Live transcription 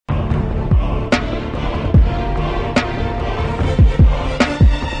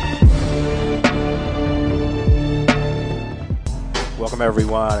Welcome,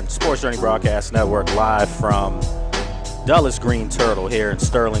 everyone. SportsJourney Broadcast Network live from Dulles Greene Turtle here in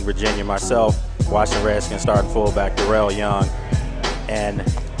Sterling, Virginia. Myself, Washington Redskins starting fullback Darrel Young, and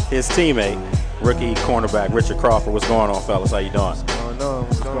his teammate, rookie cornerback Richard Crawford. What's going on, fellas? How you doing?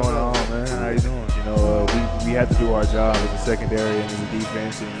 What's going on, man? How you doing? We have to do our job as a secondary and as a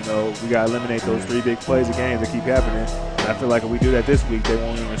defense, and we got to eliminate those three big plays a game that keep happening. And I feel like if we do that this week, they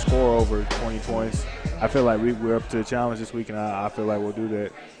won't even score over 20 points. I feel like we're up to the challenge this week, and I feel like we'll do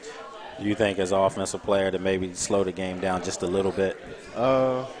that. Do you think, as an offensive player, to maybe slow the game down just a little bit?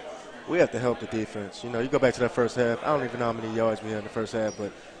 We have to help the defense. You go back to that first half. I don't even know how many yards we had in the first half,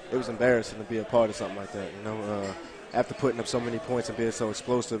 but it was embarrassing to be a part of something like that. After putting up so many points and being so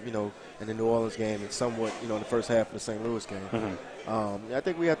explosive, in the New Orleans game and somewhat, in the first half of the St. Louis game. Mm-hmm. I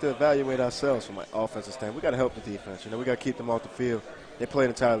think we have to evaluate ourselves from an offensive standpoint. We got to help the defense. We got to keep them off the field. They played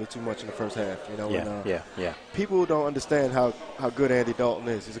entirely too much in the first half. People don't understand how good Andy Dalton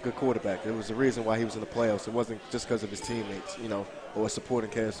is. He's a good quarterback. There was a reason why he was in the playoffs. It wasn't just because of his teammates, or a supporting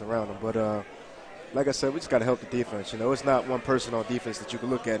cast around him. But like I said, we just got to help the defense. It's not one person on defense that you can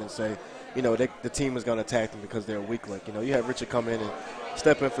look at and say, the team is going to attack them because they're a weak link. You have Richard come in and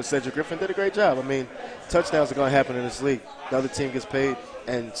step in for Cedric Griffin, did a great job. Touchdowns are going to happen in this league. The other team gets paid,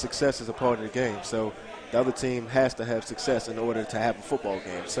 and success is a part of the game. So the other team has to have success in order to have a football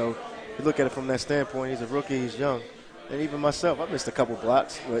game. So you look at it from that standpoint. He's a rookie, he's young. And even myself, I missed a couple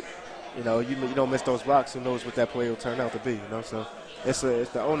blocks. But, you don't miss those blocks, who knows what that play will turn out to be. So it's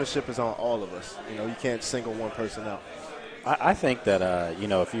the ownership is on all of us. You can't single one person out. I think that,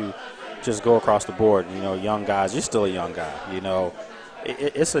 if you just go across the board, young guys, you're still a young guy.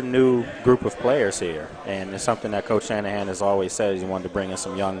 It's a new group of players here. And it's something that Coach Shanahan has always said. He wanted to bring in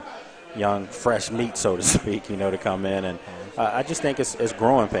some young, fresh meat, so to speak, to come in. And I just think it's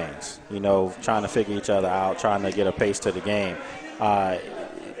growing pains, trying to figure each other out, trying to get a pace to the game.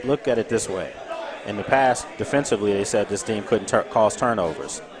 Look at it this way. In the past, defensively, they said this team couldn't cause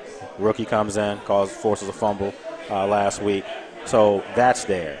turnovers. Rookie comes in, forces a fumble last week. So that's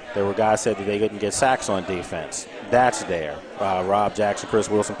there. There were guys said that they couldn't get sacks on defense. That's there. Rob Jackson, Chris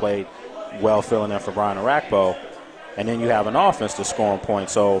Wilson played well filling in for Brian Arakpo. And then you have an offense to score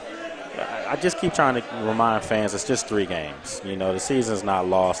points. So I just keep trying to remind fans it's just 3 games. The season's not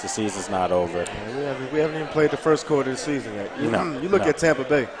lost. The season's not over. We haven't even played the first quarter of the season yet. You look at Tampa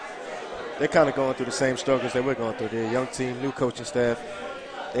Bay. They're kind of going through the same struggles that we're going through. They're a young team, new coaching staff.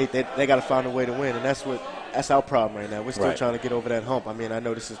 They got to find a way to win, and that's our problem right now. We're still trying to get over that hump. I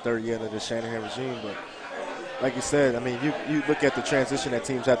know this is 3rd year under the Shanahan regime, but like you said, you look at the transition that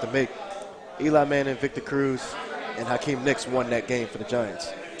teams have to make. Eli Manning, Victor Cruz, and Hakeem Nicks won that game for the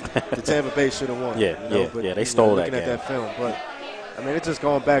Giants. The Tampa Bay should have won. They stole that game. Looking at that film, but it's just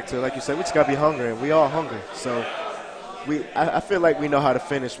going back to, like you said, we just got to be hungry, and we are hungry. So I feel like we know how to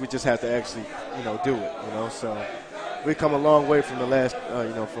finish. We just have to actually, do it. So we come a long way from the last,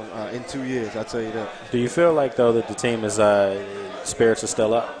 in 2 years. I'll tell you that. Do you feel like, though, that the team is spirits are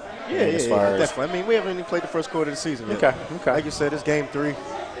still up? Yeah, definitely. We haven't even played the first quarter of the season yet. Okay. Like you said, it's game 3.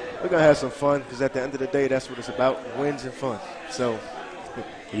 We're gonna have some fun because at the end of the day, that's what it's about: wins and fun. So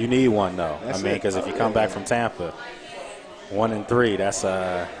you need one, though. Because if you come back from Tampa, 1-3, that's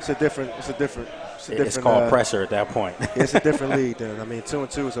It's called pressure at that point. It's a different league. Then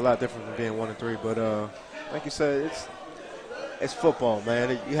 2-2 is a lot different than being 1-3. But like you said, it's football,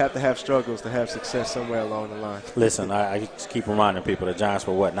 man. You have to have struggles to have success somewhere along the line. Listen, I just keep reminding people the Giants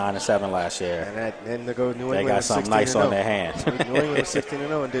were 9-7 last year. And they go New England. They got something nice on their hands. New England was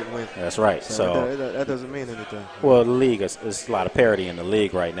 16-0 and didn't win. That's right. So that doesn't mean anything. Well, the league there's a lot of parity in the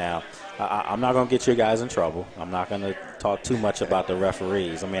league right now. I'm not going to get you guys in trouble. I'm not going to talk too much about the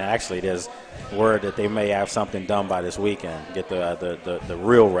referees. Actually, there's word that they may have something done by this weekend, get the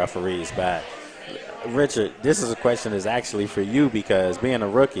real referees back. Richard, this is a question that's actually for you because being a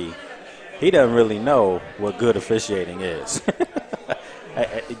rookie, he doesn't really know what good officiating is.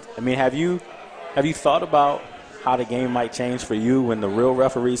 Have you thought about how the game might change for you when the real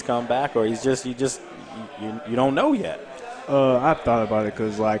referees come back, or you don't know yet? I've thought about it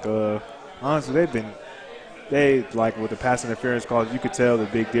because, honestly, with the pass interference calls, you could tell the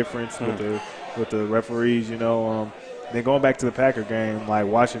big difference with the referees. Then going back to the Packer game,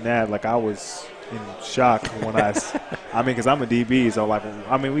 watching that, I was in shock when because I'm a DB, so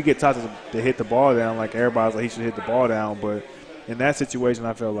we get taught to hit the ball down. Everybody's he should hit the ball down, but in that situation,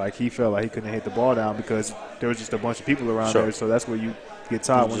 I felt like he couldn't hit the ball down because there was just a bunch of people around there. So that's where you get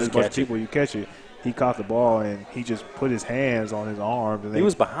taught when there's a bunch of people, you catch it. He caught the ball, and he just put his hands on his arms. And he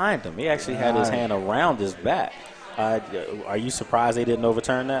was behind him. He actually had his hand around his back. Are you surprised they didn't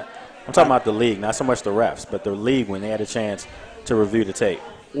overturn that? I'm talking about the league, not so much the refs, but the league when they had a chance to review the tape?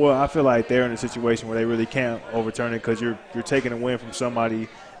 Well, I feel like they're in a situation where they really can't overturn it because you're taking a win from somebody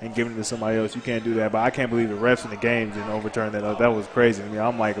and giving it to somebody else. You can't do that. But I can't believe the refs in the game didn't overturn that. That was crazy to me.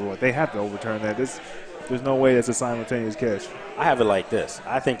 I'm like, well, they have to overturn that. There's no way that's a simultaneous catch. I have it like this.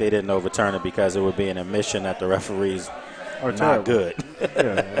 I think they didn't overturn it because it would be an admission that the referees are not good.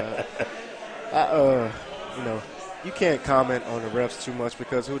 You can't comment on the refs too much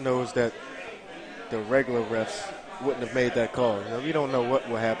because who knows that the regular refs wouldn't have made that call. We don't know what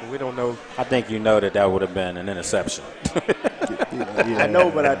will happen. We don't know. I think that would have been an interception. I know,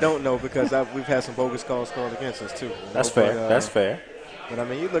 but I don't know because we've had some bogus calls called against us too. That's fair. That's fair. But, I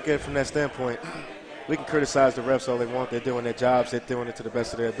mean, you look at it from that standpoint, we can criticize the refs all they want. They're doing their jobs. They're doing it to the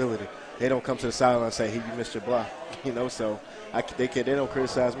best of their ability. They don't come to the sideline and say, hey, you missed your block. So they don't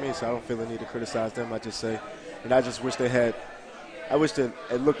criticize me, so I don't feel the need to criticize them. I just say, and I just wish it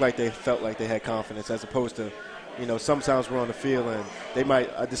looked like they felt like they had confidence as opposed to, sometimes we're on the field and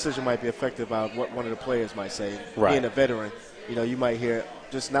a decision might be affected by what one of the players might say. Right. Being a veteran, you might hear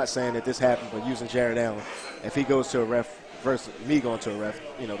just not saying that this happened, but using Jared Allen. If he goes to a ref versus me going to a ref,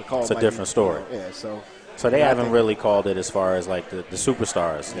 the call. It's a different story. So they haven't really called it as far as like the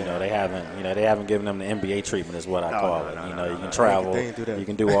superstars. They haven't given them the NBA treatment is what I call it. You can travel, you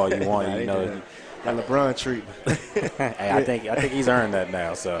can do all you want. That LeBron treatment. Hey, I think he's earned that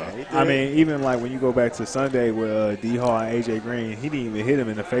now. So I mean, even like when you go back to Sunday with D Hall and AJ Greene, he didn't even hit him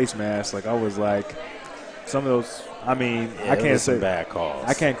in the face mask. Like I was like, some of those. I mean, I can't say bad calls.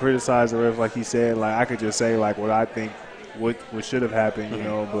 I can't criticize the ref like he said. Like I could just say like what I think what should have happened.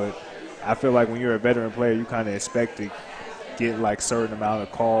 But I feel like when you're a veteran player, you kind of expect to get like certain amount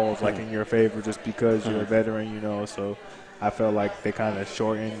of calls like in your favor just because you're a veteran. So I felt like they kind of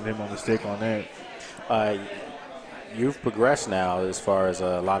shortened him on the stick on that. You've progressed now as far as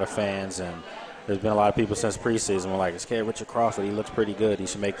a lot of fans, and there's been a lot of people since preseason were like, "It's Richard Crawford. He looks pretty good. He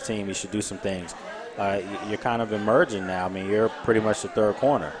should make the team. He should do some things." You're kind of emerging now. I mean, you're pretty much the third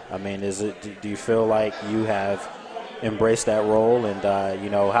corner. I mean, do you feel like you have embraced that role? And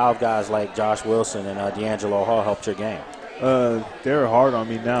how have guys like Josh Wilson and D'Angelo Hall helped your game? They're hard on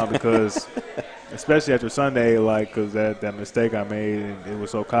me now because. Especially after Sunday, because that mistake I made, and it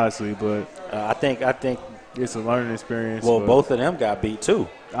was so costly. But I think it's a learning experience. Well, both of them got beat too.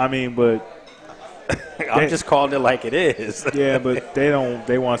 I mean, but I'm just calling it like it is. Yeah, but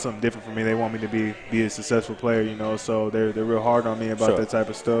they want something different from me. They want me to be a successful player, So they're real hard on me about that type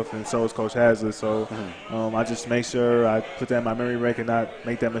of stuff, and so is Coach Haslett. So I just make sure I put that in my memory bank and not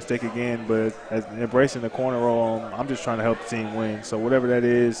make that mistake again. But as embracing the corner role, I'm just trying to help the team win. So whatever that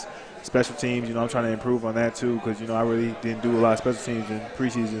is. Special teams, I'm trying to improve on that too because, I really didn't do a lot of special teams in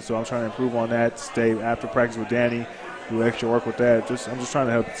preseason, so I'm trying to improve on that, stay after practice with Danny, do extra work with that. I'm just trying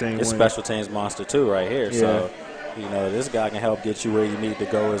to help the team win. Special teams monster too right here, so, this guy can help get you where you need to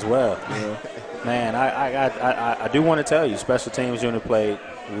go as well. Yeah. Man, I do want to tell you, special teams unit played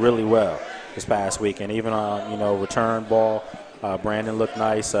really well this past week, and even on, return ball, Brandon looked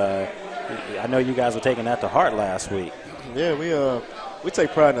nice. I know you guys were taking that to heart last week. Yeah, we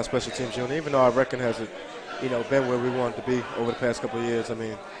take pride in our special teams unit, even though our record hasn't, been where we wanted to be over the past couple of years. I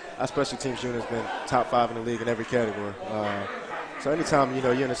mean, our special teams unit has been top 5 in the league in every category. So anytime,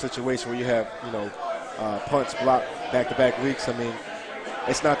 you're in a situation where you have, punts blocked back-to-back weeks, I mean,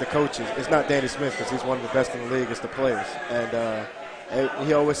 it's not the coaches. It's not Danny Smith because he's one of the best in the league. It's the players. And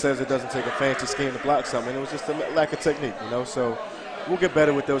he always says it doesn't take a fancy scheme to block something. It was just a lack of technique, So we'll get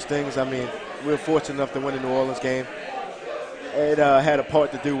better with those things. I mean, we were fortunate enough to win the New Orleans game. It had a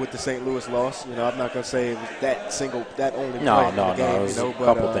part to do with the St. Louis loss. I'm not going to say it was that only play in the game. It was a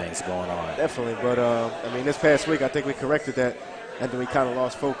couple things going on. Definitely, but I mean, this past week I think we corrected that, and then we kind of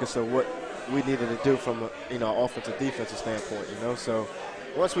lost focus of what we needed to do from offensive defensive standpoint. So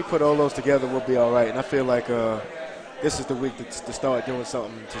once we put all those together, we'll be all right. And I feel like this is the week to start doing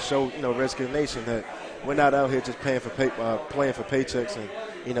something to show Redskins Nation that we're not out here just playing for paychecks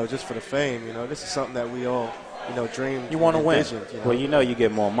and just for the fame. This is something that we all. Dream. You want to win. Well, you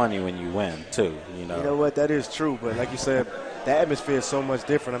get more money when you win, too. You know what? That is true. But like you said, the atmosphere is so much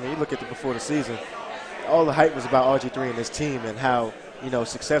different. I mean, you look at it before the season, all the hype was about RG3 and his team and how,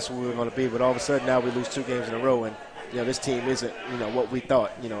 successful we were going to be. But all of a sudden now we lose 2 games in a row and, this team isn't, what we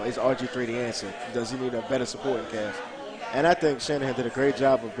thought. Is RG3 the answer? Does he need a better supporting cast? And I think Shanahan did a great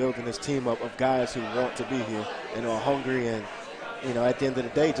job of building this team up of guys who want to be here and are hungry and, at the end of the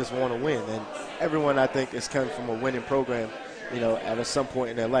day, just want to win. And everyone, I think, is coming from a winning program, at some point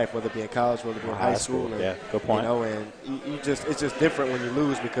in their life, whether it be in college, whether it be in high school. Yeah, good point. And it's just different when you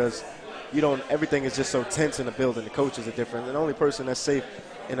lose because everything is just so tense in the building. The coaches are different. And the only person that's safe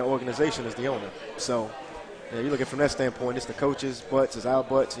in the organization is the owner. So You look at it from that standpoint, it's the coaches' butts, it's our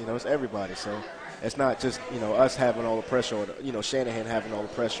butts, it's everybody. So it's not just, us having all the pressure or, Shanahan having all the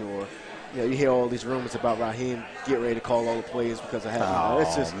pressure or, you hear all these rumors about Raheem get ready to call all the plays because of having.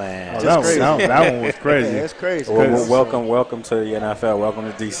 It's just, man. Just crazy. That one was crazy. Yeah, it's crazy. Well, welcome to the NFL. Welcome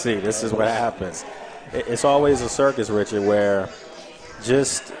to D.C. This is what happens. It's always a circus, Richard, where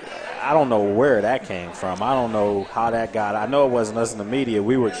I don't know where that came from. I don't know how that got. I know it wasn't us in the media.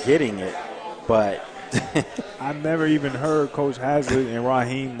 We were getting it, but I never even heard Coach Hazlitt and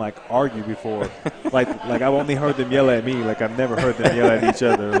Raheem argue before. Like I've only heard them yell at me. I've never heard them yell at each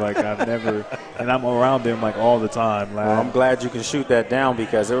other. I've never, and I'm around them all the time. Well, I'm glad you can shoot that down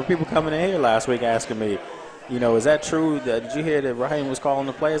because there were people coming in here last week asking me, is that true? Did you hear that Raheem was calling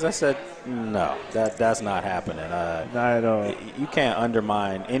the plays? I said, no, that's not happening. Not at all. You can't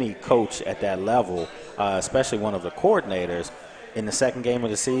undermine any coach at that level, especially one of the coordinators. In the second game of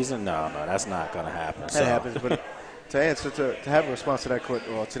the season, no, that's not going to happen. That happens, but to have a response to that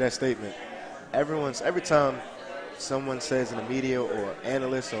or to that statement, every time someone says in the media or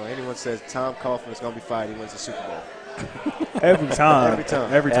analyst or anyone says Tom Coughlin is going to be fired, he wins the Super Bowl. Every time. So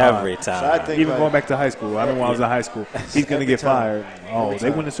I think even going back to high school. I remember when I was in high school, he's going to get fired. Oh,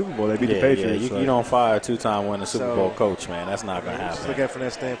 they win the Super Bowl. They beat the Patriots. You don't fire a two-time winning Super Bowl coach, man. That's not going to happen. Just look at it from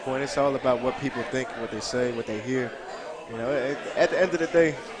that standpoint. It's all about what people think, what they say, what they hear. At the end of the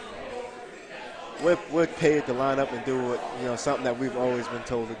day, we're paid to line up and do what, something that we've always been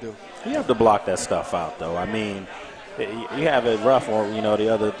told to do. You have to block that stuff out, though. I mean, you have it rough on,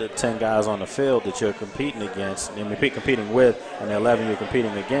 the 10 guys on the field that you're competing against, competing with, and the 11 you're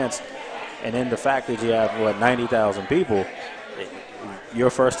competing against. And then the fact that you have, 90,000 people, your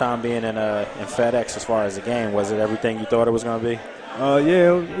first time being in FedEx as far as the game, was it everything you thought it was going to be?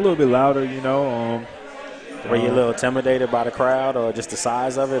 Yeah, a little bit louder, Were you a little intimidated by the crowd or just the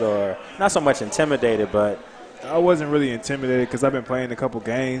size of it, or not so much intimidated, but? I wasn't really intimidated because I've been playing a couple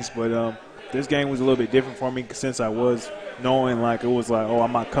games, but this game was a little bit different for me since I was knowing it was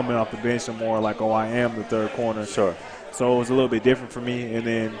I'm not coming off the bench no more, I am the third corner. Sure. So it was a little bit different for me, and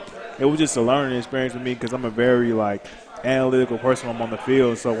then it was just a learning experience for me because I'm a very analytical person when I'm on the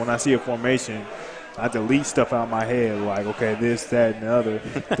field. So when I see a formation, I delete stuff out of my head, okay, this, that, and the other.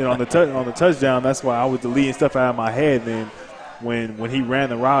 Then on the touchdown, that's why I was deleting stuff out of my head. Then when he ran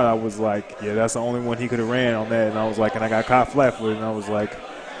the route, I was yeah, that's the only one he could have ran on that. And I was and I got caught flat-footed, and I was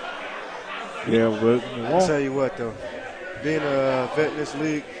yeah, but I'll tell you what, though, being a vet in this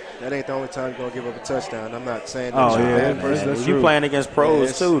league, that ain't the only time you're going to give up a touchdown. I'm not saying that you're a bad person. That's you're playing against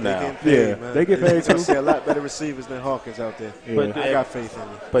pros, too, now. They get paid, too. I see a lot better receivers than Hawkins out there. Yeah. But I got faith in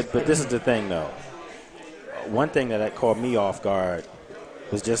you. But this is the thing, though. One thing that caught me off guard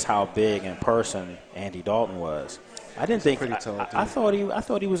was just how big in person Andy Dalton was. I didn't think. I thought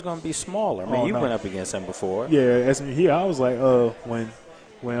he was going to be smaller. You went up against him before. Yeah, I was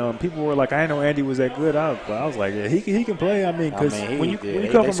when people were I didn't know Andy was that good. I was yeah, he can play. Because when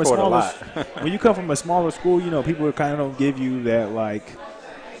you come from a smaller school, people kind of don't give you that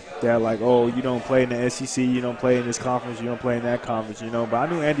oh, you don't play in the SEC, you don't play in this conference, you don't play in that conference, But I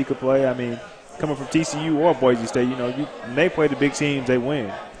knew Andy could play. Coming from TCU or Boise State, when they play the big teams, they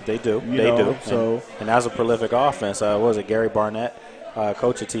win. They do. They do. So, and that's a prolific offense. What was it, Gary Barnett,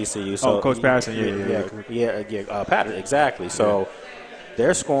 coach at TCU? So Coach Patterson. Yeah. Patterson, exactly. So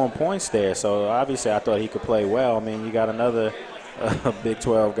they're scoring points there. So obviously, I thought he could play well. You got another Big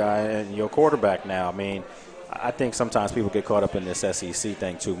 12 guy and your quarterback now. I think sometimes people get caught up in this SEC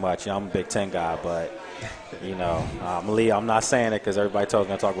thing too much. I'm a Big 10 guy, but. I'm not saying it because everybody tells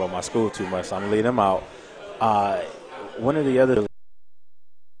me I talk about my school too much, so I'm going to leave them out. One of the other that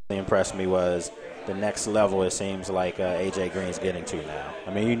really impressed me was the next level it seems like A.J. Green's getting to now.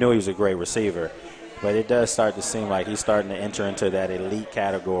 You knew he was a great receiver, but it does start to seem like he's starting to enter into that elite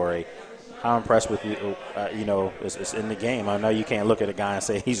category. How impressed with you, it's in the game. I know you can't look at a guy and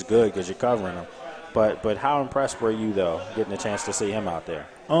say he's good because you're covering him. But how impressed were you, though, getting a chance to see him out there?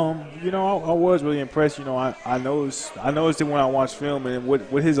 I was really impressed. I noticed it when I watched film, and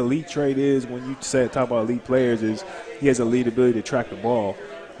what his elite trait is when you talk about elite players is he has a elite ability to track the ball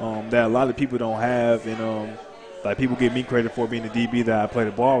that a lot of people don't have, and people give me credit for being a DB that I play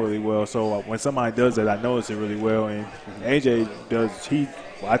the ball really well. So when somebody does that, I notice it really well, and AJ does.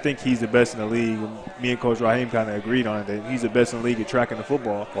 I think he's the best in the league. Me and Coach Raheem kind of agreed on it, that he's the best in the league at tracking the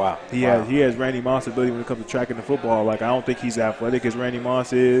football. Wow. He has Randy Moss' ability when it comes to tracking the football. I don't think he's athletic as Randy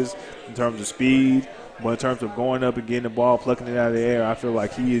Moss is in terms of speed, but in terms of going up and getting the ball, plucking it out of the air, I feel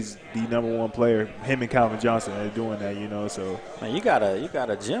like he is the number one player. Him and Calvin Johnson are doing that, So man, you got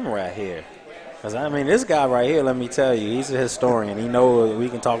a gym rat here. Because, this guy right here, let me tell you, he's a historian. He knows we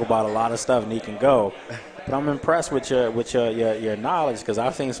can talk about a lot of stuff and he can go. But I'm impressed with your knowledge because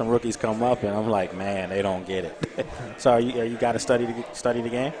I've seen some rookies come up and I'm like, man, they don't get it. So are you got to study the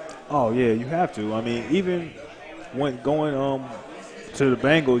game? Oh yeah, you have to. I mean, even when going to the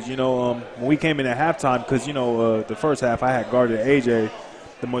Bengals, when we came in at halftime, because the first half I had guarded AJ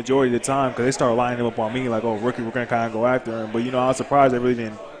the majority of the time because they started lining him up on me like, oh, rookie, we're gonna kind of go after him. But I was surprised they really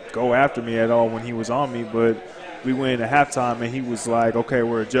didn't go after me at all when he was on me. But we went into halftime and he was like, okay,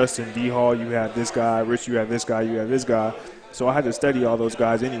 we're adjusting. D Hall, you have this guy. Rich, you have this guy. You have this guy. So I had to study all those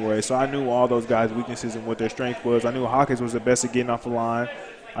guys anyway. So I knew all those guys' weaknesses and what their strength was. I knew Hawkins was the best at getting off the line.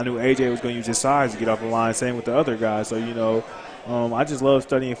 I knew AJ was going to use his size to get off the line. Same with the other guys. So I just love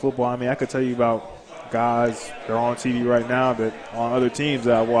studying football. I mean, I could tell you about guys that are on TV right now that on other teams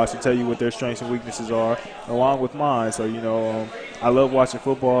that I watch and tell you what their strengths and weaknesses are, along with mine. So I love watching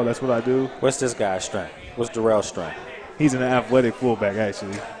football. That's what I do. What's this guy's strength? What's Darrel's strength? He's an athletic fullback,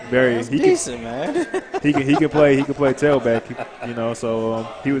 actually. That's decent, man. He can play tailback. So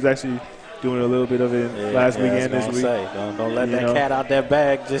he was actually doing a little bit of it last weekend this week. Don't let that cat out that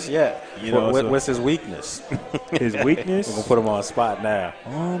bag just yet. What's his weakness? His weakness? We're gonna put him on the spot now.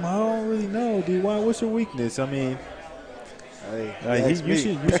 I don't really know, D. What's your weakness? I mean,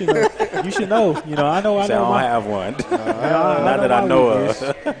 you should know. I know. I don't have one. Not that I know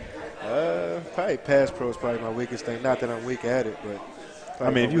of. Probably pass pro is probably my weakest thing. Not that I'm weak at it, but I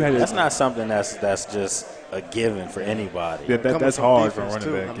mean, if you had that's not something that's just a given for anybody. That's hard for a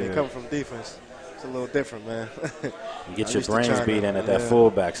running back. I mean, coming from defense, it's a little different, man. You get your brains beat in at that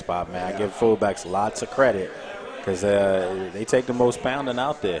fullback spot, man. I give fullbacks lots of credit because they take the most pounding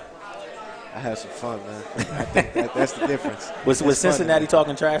out there. I had some fun, man. I think that's the difference. Was Cincinnati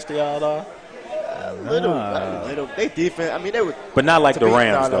talking trash to y'all, though? A little. They defense. I mean, they were. But not like the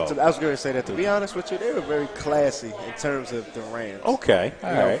Rams, though. I was going to say that. To be honest with you, they were very classy in terms of the Rams. Okay,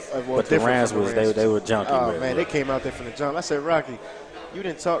 all right. But the Rams they were junky. Oh man, they came out there from the jump. I said, Rocky, you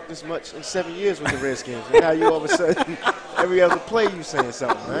didn't talk this much in 7 years with the Redskins, and now you all of a sudden every other play you saying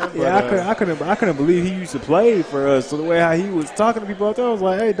something, man. But, I couldn't believe he used to play for us. So the way how he was talking to people out there, I was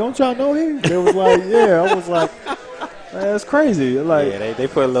like, hey, don't y'all know him? They was like, yeah. I was like. That's crazy. They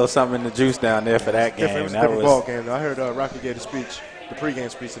put a little something in the juice down there for that game. It was a different ball game, though. I heard Rocky gave the pregame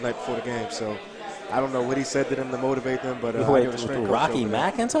speech the night before the game. So I don't know what he said to them to motivate them, but Rocky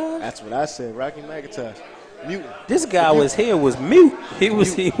McIntosh? That's what I said. Rocky McIntosh, mutant. This guy was mute. He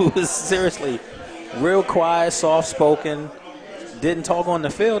was seriously real quiet, soft spoken. Didn't talk on the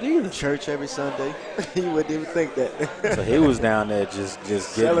field either. Church every Sunday. You wouldn't even think that. So he was down there just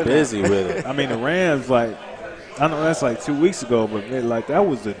getting busy with it. I mean, the Rams I know that's 2 weeks ago, but that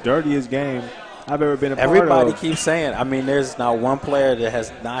was the dirtiest game I've ever been a part of. Everybody keeps saying. I mean, there's not one player that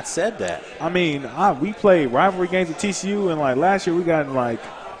has not said that. I mean, we played rivalry games with TCU, and last year we got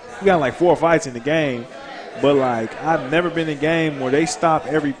in 4 fights in the game. But I've never been in a game where they stop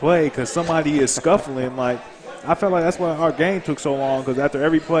every play because somebody is scuffling. I felt like that's why our game took so long because after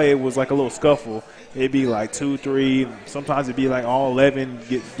every play it was a little scuffle. It'd be 2, 3. Sometimes it'd be all 11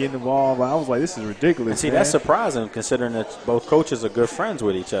 getting involved. I was like, this is ridiculous. And see, that's surprising considering that both coaches are good friends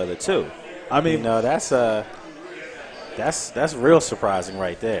with each other too. I mean, that's real surprising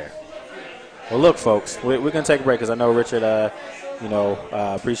right there. Well, look, folks, we're gonna take a break because I know Richard.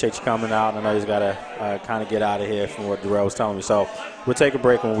 Appreciate you coming out. I know he's got to kind of get out of here from what Darrel was telling me. So we'll take a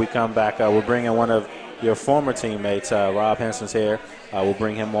break. When we come back, we'll bring in one of your former teammates, Rob Henson's here. We'll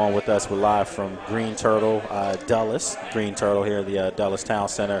bring him on with us. We're live from Greene Turtle, Dulles. Greene Turtle here at the Dulles Town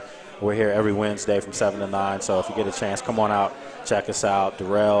Center. We're here every Wednesday from 7 to 9. So if you get a chance, come on out, check us out.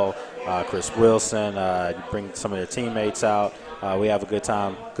 Darrel, Chris Wilson, bring some of their teammates out. We have a good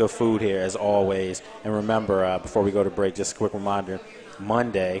time, good food here as always. And remember, before we go to break, just a quick reminder,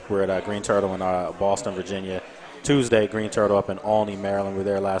 Monday we're at Greene Turtle in Boston, Virginia. Tuesday, Greene Turtle up in Olney, Maryland. We were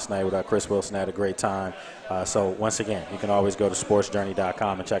there last night with Chris Wilson. Had a great time. So once again, you can always go to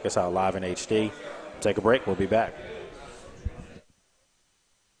SportsJourney.com and check us out live in HD. Take a break. We'll be back.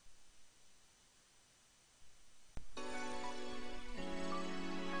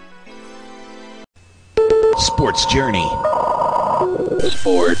 Sports Journey.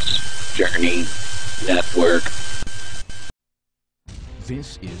 Sports Journey Network.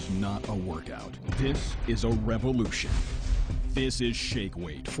 This is not a workout. This is a revolution. This is shake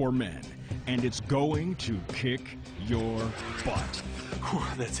weight for men, and it's going to kick your butt.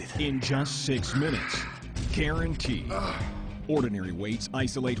 That's it. In just 6 minutes. Guaranteed. Ordinary weights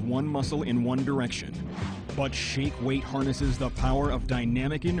isolate one muscle in one direction, but shake weight harnesses the power of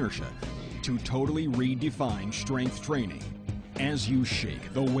dynamic inertia to totally redefine strength training. As you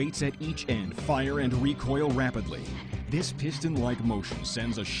shake, the weights at each end fire and recoil rapidly. This piston-like motion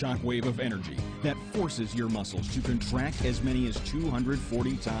sends a shockwave of energy that forces your muscles to contract as many as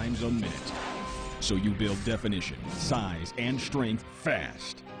 240 times a minute. So you build definition, size, and strength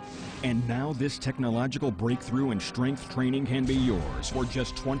fast. And now this technological breakthrough in strength training can be yours for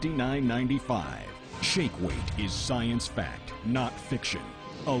just $29.95. Shake weight is science fact, not fiction.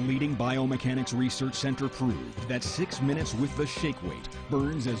 A leading biomechanics research center proved that 6 minutes with the shake weight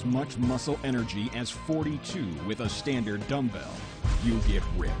burns as much muscle energy as 42 with a standard dumbbell. You get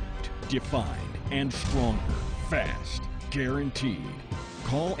ripped, defined, and stronger, fast, guaranteed.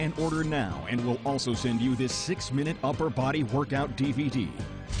 Call and order now, and we'll also send you this 6-minute upper body workout DVD.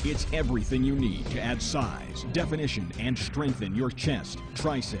 It's everything you need to add size, definition, and strengthen your chest,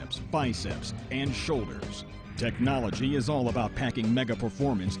 triceps, biceps, and shoulders. Technology is all about packing mega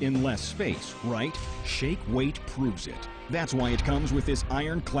performance in less space, right? Shake weight proves it. That's why it comes with this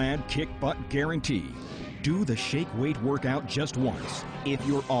ironclad kick butt guarantee. Do the shake weight workout just once. If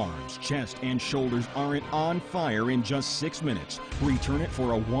your arms, chest, and shoulders aren't on fire in just 6 minutes, return it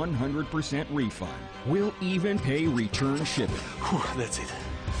for a 100% refund. We'll even pay return shipping. Whew, that's it.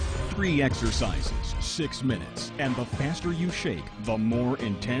 3 exercises, 6 minutes, and the faster you shake, the more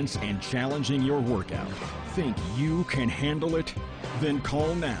intense and challenging your workout. Think you can handle it? Then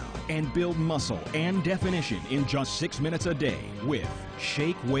call now and build muscle and definition in just 6 minutes a day with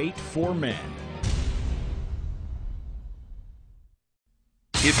Shake Weight for Men.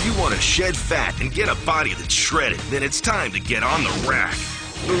 If you want to shed fat and get a body that's shredded, then it's time to get on the rack.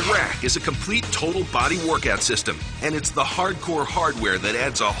 The Rack is a complete total body workout system, and it's the hardcore hardware that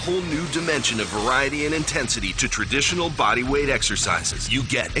adds a whole new dimension of variety and intensity to traditional body weight exercises. You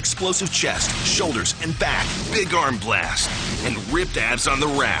get explosive chest, shoulders, and back, big arm blast, and ripped abs on the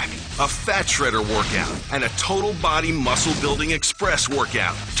rack, a fat shredder workout, and a total body muscle building express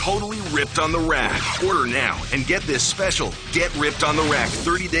workout, totally ripped on the rack. Order now and get this special Get Ripped on the Rack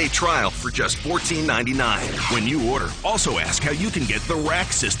 30-day trial for just $14.99. When you order, also ask how you can get the Rack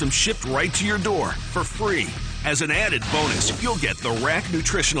system shipped right to your door for free. As an added bonus, you'll get the Rack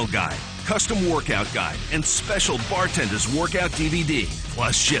Nutritional Guide, custom workout guide, and special Bartender's Workout DVD,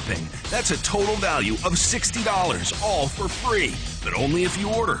 plus shipping. That's a total value of $60, all for free. But only if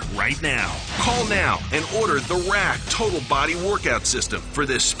you order right now. Call now and order the Rack Total Body Workout System for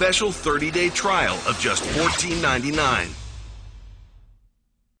this special 30-day trial of just $14.99.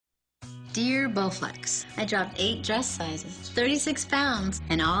 Dear Bowflex, I dropped 8 dress sizes, 36 pounds,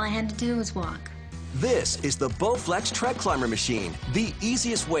 and all I had to do was walk. This is the Bowflex Tread Climber machine, the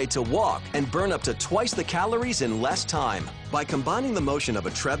easiest way to walk and burn up to twice the calories in less time. By combining the motion of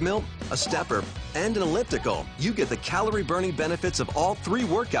a treadmill, a stepper, and an elliptical, you get the calorie-burning benefits of all 3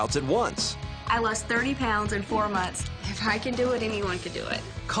 workouts at once. I lost 30 pounds in 4 months. If I can do it, anyone can do it.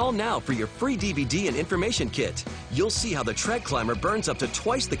 Call now for your free DVD and information kit. You'll see how the Tread Climber burns up to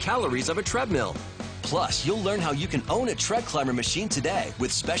twice the calories of a treadmill. Plus, you'll learn how you can own a Tread Climber machine today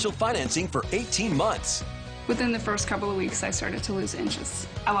with special financing for 18 months. Within the first couple of weeks, I started to lose inches.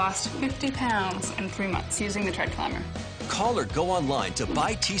 I lost 50 pounds in 3 months using the Tread Climber. Call or go online to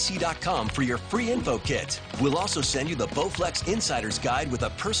buytc.com for your free info kit. We'll also send you the Bowflex Insider's Guide with a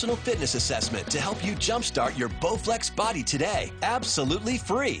personal fitness assessment to help you jumpstart your Bowflex body today. Absolutely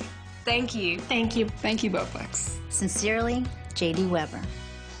free. Thank you. Thank you. Thank you, Bowflex. Sincerely, J.D. Weber.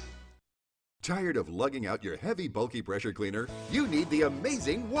 Tired of lugging out your heavy, bulky pressure cleaner? You need the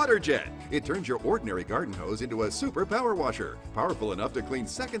amazing Water Jet. It turns your ordinary garden hose into a super power washer, powerful enough to clean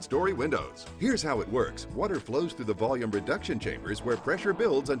second-story windows. Here's how it works. Water flows through the volume reduction chambers where pressure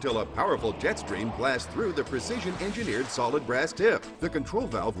builds until a powerful jet stream blasts through the precision-engineered solid brass tip. The control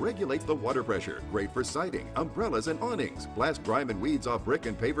valve regulates the water pressure, great for siding, umbrellas, and awnings. Blast grime and weeds off brick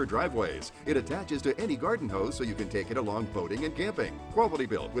and paver driveways. It attaches to any garden hose so you can take it along boating and camping. Quality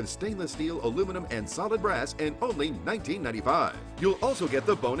built with stainless steel, aluminum, and solid brass, and only $19.95. You'll also get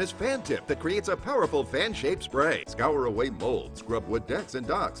the bonus fan tip that creates a powerful fan-shaped spray. Scour away mold, scrub wood decks and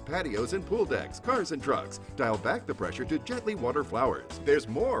docks, patios and pool decks, cars and trucks. Dial back the pressure to gently water flowers. There's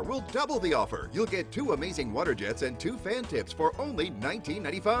more. We'll double the offer. You'll get 2 amazing water jets and 2 fan tips for only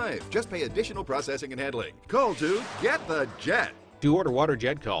 $19.95. Just pay additional processing and handling. Call to get the jet. To order Water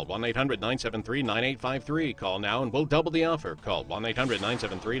Jet, call 1-800-973-9853. Call now and we'll double the offer. Call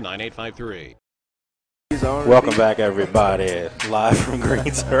 1-800-973-9853. Welcome back, everybody. Live from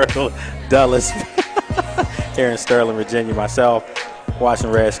Greene Turtle, Dulles, here in Sterling, Virginia. Myself,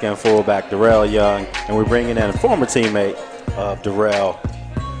 Washington Redskins fullback Darrel Young, and we're bringing in a former teammate of Darrel,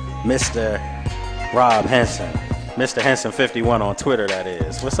 Mr. Rob Henson. Mr. Henson 51 on Twitter, that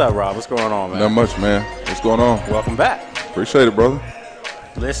is. What's up, Rob? What's going on, man? Not much, man. What's going on? Welcome back. Appreciate it, brother.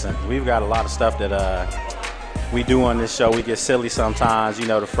 Listen, we've got a lot of stuff that we do on this show. We get silly sometimes. You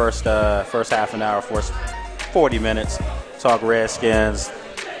know, the first half an hour, first 40 minutes, talk Redskins.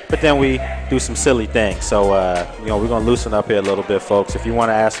 But then we do some silly things. So, we're going to loosen up here a little bit, folks. If you want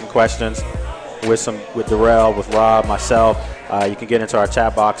to ask some questions with Darrel, with Rob, myself, you can get into our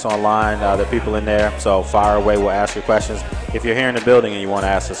chat box online. There are people in there. So fire away. We'll ask your questions. If you're here in the building and you want to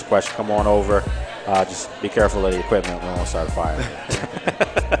ask us a question, come on over. Just be careful of the equipment. We won't start a fire.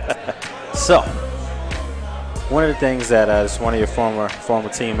 So, one of the things that is one of your former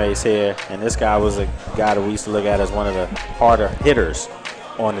teammates here, and this guy was a guy that we used to look at as one of the harder hitters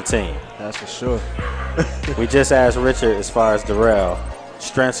on the team. That's for sure. We just asked Richard as far as Darrel,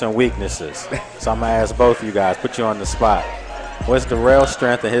 strengths and weaknesses. So I'm going to ask both of you guys, put you on the spot. What's Darrel's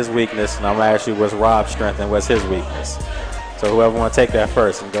strength and his weakness? And I'm going to ask you what's Rob's strength and what's his weakness. So whoever want to take that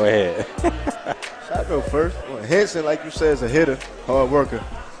first, and go ahead. I'll go first. Well, Henson, like you said, is a hitter, hard worker.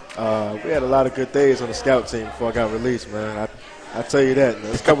 We had a lot of good days on the scout team before I got released, man. I tell you that.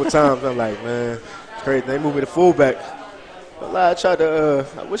 There's a couple times I'm like, man, it's crazy. They moved me to fullback. I tried to,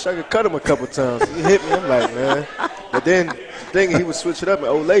 I wish I could cut him a couple times. He hit me. I'm like, man. But then the thing, he would switch it up and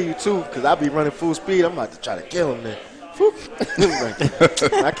Olay you too, because I be running full speed. I'm about to try to kill him then.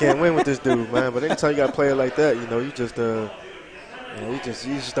 Like, I can't win with this dude, man. But anytime you got a player like that, you just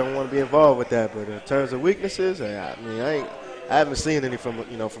don't want to be involved with that. But in terms of weaknesses, I haven't seen any from a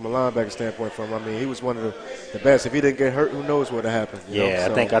linebacker standpoint from him. I mean, he was one of the best. If he didn't get hurt, who knows what would happen? I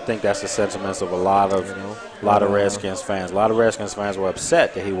think that's the sentiments of a lot of Redskins fans. A lot of Redskins fans were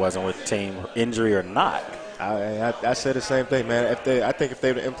upset that he wasn't with the team, injury or not. I said the same thing, man. I think if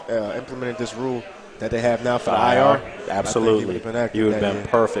they would have implemented this rule that they have now for the IR, absolutely, you would have been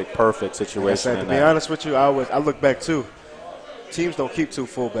perfect situation. Like I said, to be honest with you, I look back too. Teams don't keep two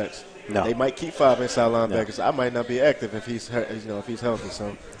fullbacks. No. They might keep 5 inside linebackers. Yeah. I might not be active if he's healthy.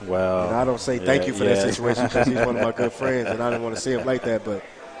 So, I don't say thank you for that situation because he's one of my good friends, and I didn't want to see him like that. But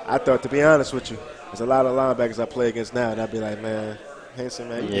I thought, to be honest with you, there's a lot of linebackers I play against now, and I'd be like, man, Henson,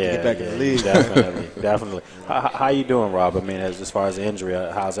 man, you need to get back in the league. Definitely. How you doing, Rob? I mean, as far as the injury,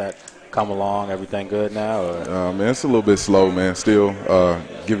 how's that come along? Everything good now? Or? Man, it's a little bit slow, man. Still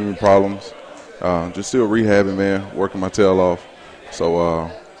giving me problems. Just still rehabbing, man, working my tail off. So,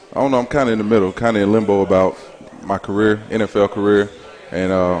 I don't know. I'm kind of in the middle, kind of in limbo about my career, NFL career.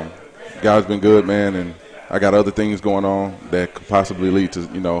 And God's been good, man, and I got other things going on that could possibly lead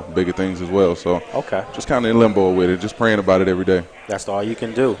to, bigger things as well. So just kind of in limbo with it, just praying about it every day. That's all you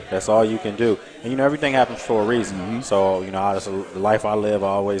can do. And, everything happens for a reason. Mm-hmm. So, the life I live, I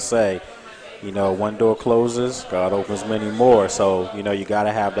always say, one door closes, God opens many more. So, you got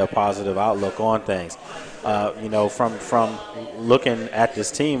to have that positive outlook on things. From looking at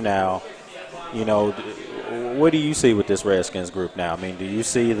this team now, what do you see with this Redskins group now? I mean, do you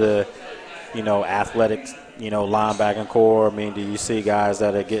see the, athletic, linebacking core? I mean, do you see guys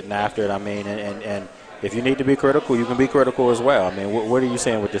that are getting after it? I mean, and if you need to be critical, you can be critical as well. I mean, what are you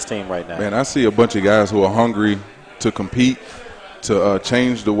seeing with this team right now? Man, I see a bunch of guys who are hungry to compete, to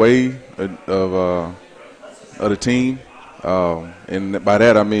change the way of the team. And by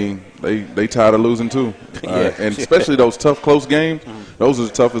that I mean they tired of losing too, and especially those tough close games. Those are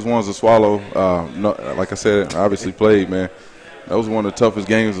the toughest ones to swallow. Like I said, I obviously played, man. Those are one of the toughest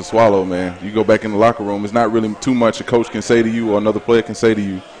games to swallow, man. You go back in the locker room, it's not really too much a coach can say to you or another player can say to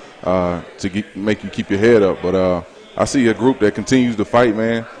you to make you keep your head up. But I see a group that continues to fight,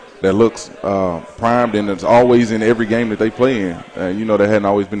 man, that looks primed, and it's always in every game that they play in. That hadn't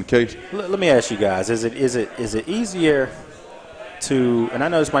always been the case. Let me ask you guys: is it easier to, and I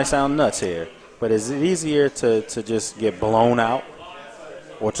know this might sound nuts here, but is it easier to just get blown out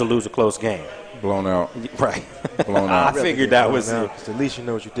or to lose a close game? Blown out. Right. Blown out. I figured that was it. At least you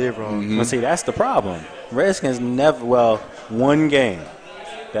know what you did wrong. Mm-hmm. But see, that's the problem. Redskins one game,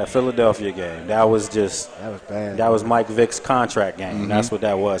 that Philadelphia game, that was bad. That was Mike Vick's contract game. Mm-hmm. That's what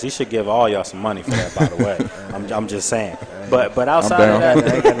that was. He should give all y'all some money for that, by the way. I'm just saying. But outside of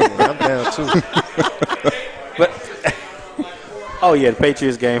that, I'm down too. But oh yeah, the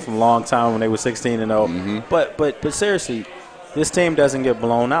Patriots game from a long time when they were 16-0. Mm-hmm. But seriously, this team doesn't get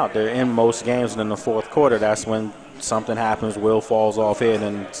blown out. They're in most games, and in the fourth quarter, that's when something happens. Will falls off here, and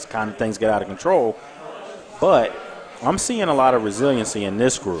then kind of things get out of control. But I'm seeing a lot of resiliency in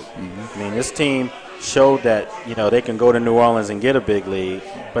this group. Mm-hmm. I mean, this team showed that they can go to New Orleans and get a big lead,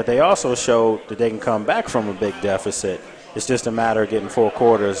 but they also showed that they can come back from a big deficit. It's just a matter of getting 4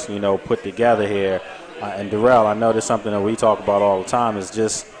 quarters, put together here. And Darrel, I know that's something that we talk about all the time, is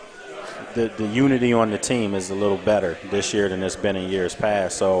just the unity on the team is a little better this year than it's been in years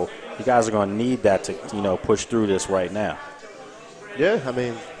past. So you guys are going to need that to, push through this right now. Yeah, I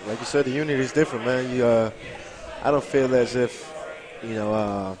mean, like you said, the unity is different, man. I don't feel as if, when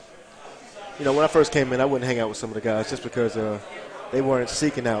I first came in, I wouldn't hang out with some of the guys just because they weren't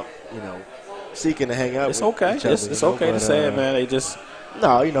seeking out, seeking to hang out It's with okay. each other. It's okay to say it, man. They just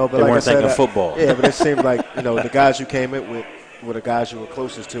but they like weren't I said, thinking football. Yeah, but it seemed like the guys you came in with were the guys you were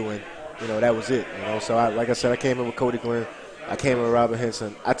closest to, and that was it. So like I said, I came in with Cody Glenn. I came in with Robert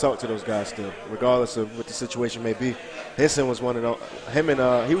Henson. I talked to those guys still, regardless of what the situation may be. Henson was one of the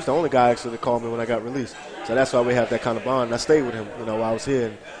he was the only guy actually that called me when I got released. So that's why we have that kind of bond. And I stayed with him, while I was here,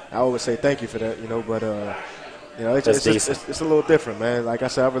 and I always say thank you for that, but it's a little different, man. Like I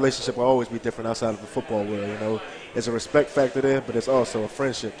said, our relationship will always be different outside of the football world, There's a respect factor there, but it's also a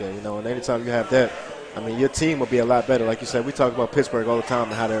friendship there, And anytime you have that, your team will be a lot better. Like you said, we talk about Pittsburgh all the time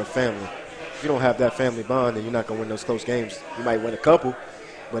and how they're a family. If you don't have that family bond, then you're not going to win those close games. You might win a couple,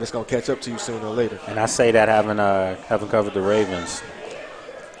 but it's going to catch up to you sooner or later. And I say that having covered the Ravens,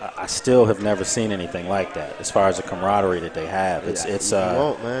 I still have never seen anything like that as far as the camaraderie that they have. It's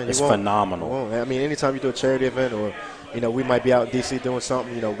phenomenal. Anytime you do a charity event or, we might be out in D.C. doing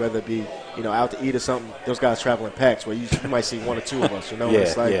something, whether it be, out to eat or something, those guys travel in packs where you might see one or two of us,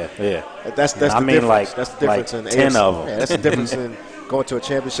 It's like, That's the difference. That's the difference in 10 of them. Yeah, that's the difference in going to a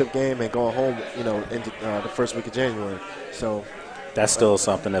championship game and going home, in the first week of January. So that's still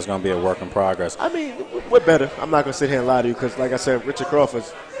something that's going to be a work in progress. We're better. I'm not going to sit here and lie to you because, like I said, Richard Crawford,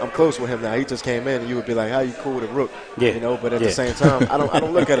 I'm close with him now. He just came in, and you would be like, how you cool with a rook? Yeah. But at the same time, I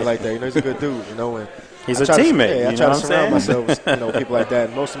don't look at it like that. He's a good dude, and he's a teammate. I try to surround myself with people like that.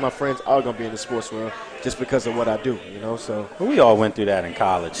 And most of my friends are going to be in the sports world just because of what I do, So we all went through that in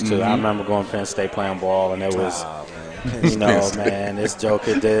college too. Mm-hmm. I remember going to Penn State playing ball, and it was, man, this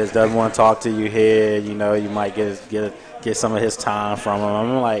joker doesn't want to talk to you here. You might get some of his time from him.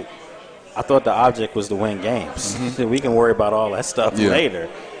 I'm like, I thought the object was to win games. Mm-hmm. We can worry about all that stuff later.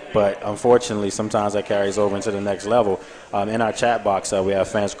 But unfortunately, sometimes that carries over into the next level. In our chat box, we have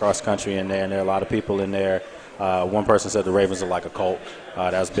fans across country in there, and there are a lot of people in there. One person said the Ravens are like a cult.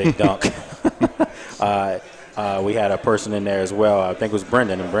 That was Big Dunk. We had a person in there as well. I think it was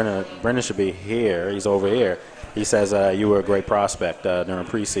Brendan, and Brendan should be here. He's over here. He says you were a great prospect during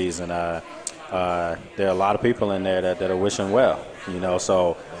preseason. There are a lot of people in there that are wishing well.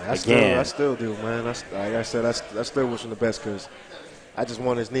 So I still do, man. Like I said, I still wish him the best because I just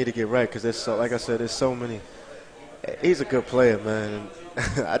want his knee to get right because like I said, there's so many. He's a good player, man.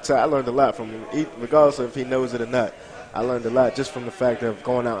 And I learned a lot from him, regardless of if he knows it or not. I learned a lot just from the fact of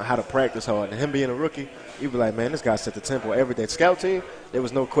going out and how to practice hard. And him being a rookie, you'd be like, man, this guy set the tempo every day. Scout team, there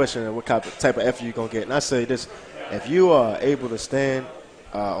was no question of what type of effort you're going to get. And I say this, if you are able to stand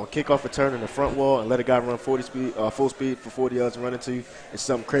on kickoff return in the front wall and let a guy run full speed for 40 yards and run into you, it's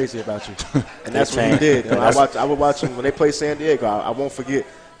something crazy about you. And that's what he did. I would watch him when they play San Diego. I won't forget.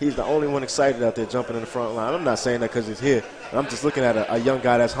 He's the only one excited out there jumping in the front line. I'm not saying that because he's here. I'm just looking at a young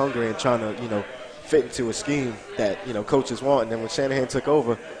guy that's hungry and trying to, fit into a scheme that, coaches want. And then when Shanahan took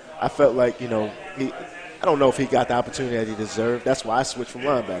over, I felt like, I don't know if he got the opportunity that he deserved. That's why I switched from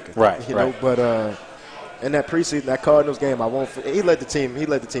linebacker. Right. But in that preseason, that Cardinals game, he led the team. He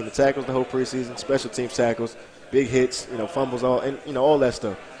led the team in tackles the whole preseason, special teams tackles, big hits, fumbles, all that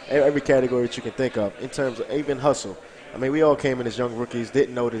stuff. Every category that you can think of in terms of even hustle. We all came in as young rookies,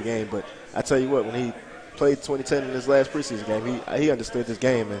 didn't know the game, but I tell you what, when he played 2010 in his last preseason game, he understood this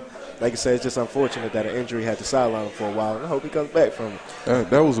game, and like I said, it's just unfortunate that an injury had to sideline him for a while, and I hope he comes back from it.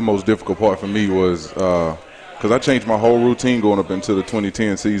 That was the most difficult part for me was because I changed my whole routine going up into the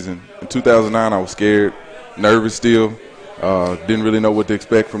 2010 season. In 2009, I was scared, nervous still, didn't really know what to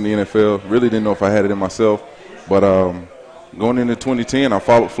expect from the NFL, really didn't know if I had it in myself, but going into 2010, I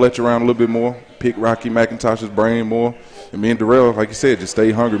followed Fletcher around a little bit more, picked Rocky McIntosh's brain more. And me and Darrel, like you said, just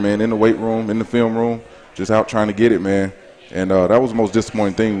stay hungry, man, in the weight room, in the film room, just out trying to get it, man. And that was the most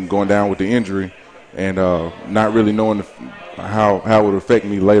disappointing thing going down with the injury and not really knowing how it would affect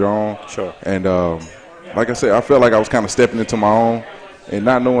me later on. Sure. And like I said, I felt like I was kind of stepping into my own and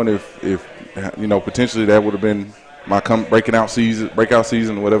not knowing if potentially that would have been my breakout season,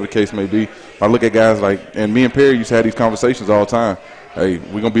 whatever the case may be. I look at guys and me and Perry used to have these conversations all the time. Hey,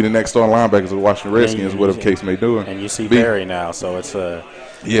 we're going to be the next starting linebackers of the Washington Redskins, whatever the case may do. And you see Perry now, so it's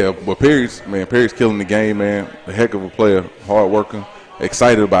yeah, but Perry's killing the game, man. A heck of a player, hard working,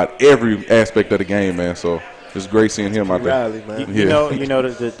 excited about every aspect of the game, man. So it's great seeing him out there. Rally, man.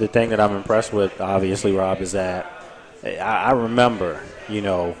 The thing that I'm impressed with, obviously, Rob, is that I remember,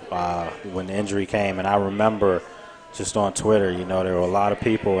 when the injury came, and I remember just on Twitter, there were a lot of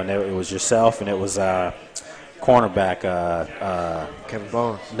people, and it was yourself, and it was cornerback Kevin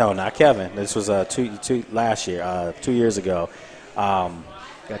Barnes. No, not Kevin. This was last year, 2 years ago.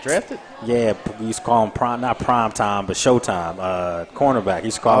 Got drafted? Yeah, he used to call him not prime time, but Showtime. Cornerback. He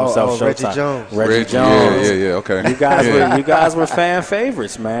used to call himself Showtime. Reggie Jones. Reggie Jones. Yeah, okay. You guys were fan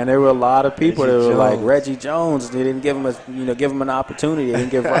favorites, man. There were a lot of people that were like Reggie Jones. They didn't give him an opportunity. They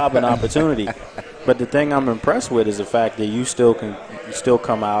didn't give Rob an opportunity. But the thing I'm impressed with is the fact that you still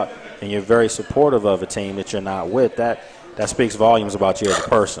come out and you're very supportive of a team that you're not with. That speaks volumes about you as a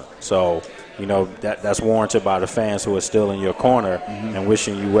person. So, that's warranted by the fans who are still in your corner and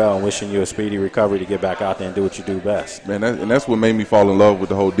wishing you well and wishing you a speedy recovery to get back out there and do what you do best. Man, that's what made me fall in love with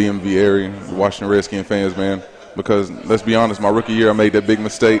the whole DMV area, the Washington Redskins fans, man. Because let's be honest, my rookie year I made that big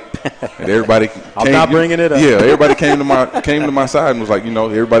mistake, and everybody I'm not bringing it up. Yeah, everybody came to my side and was like,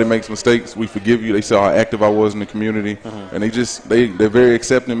 everybody makes mistakes. We forgive you. They saw how active I was in the community, and they're very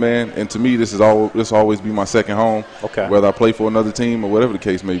accepting, man. And to me, this always be my second home. Okay. Whether I play for another team or whatever the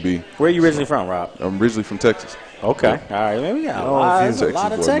case may be. Where are you originally from, Rob? I'm originally from Texas. Okay. All right. Man, we got a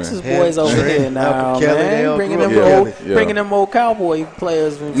lot of Texas boys over here now, Kelly, man. Bringing them old Cowboy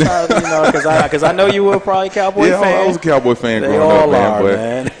players from because I know you were probably a Cowboy fan. Yeah, I was a Cowboy fan growing up,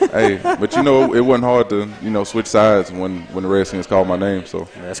 man. Hey, but it wasn't hard to switch sides when the Redskins called my name. So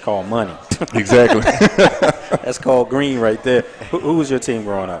that's called money. Exactly. That's called green right there. Who was your team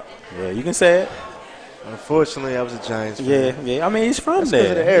growing up? Yeah, you can say it. Unfortunately, I was a Giants fan. Yeah. I mean, he's from That's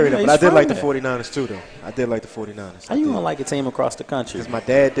there. The area, but I did like the 49ers too, though. I did like the 49ers. How you gonna like a team across the country? Because my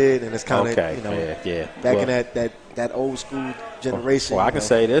dad did, and it's kind of back in that old school generation. Well, I can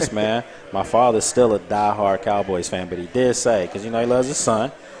say this, man. My father's still a diehard Cowboys fan, but he did say, because he loves his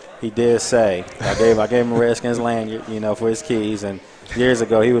son. He did say, I gave him a Redskins lanyard, for his keys, and years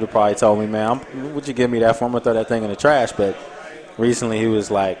ago he would have probably told me, man, would you give me that for? I'm gonna throw that thing in the trash. But recently he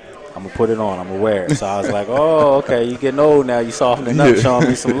was like, I'm going to put it on. I'm going to wear it. So I was like, oh, okay, you're getting old now. You softening up, showing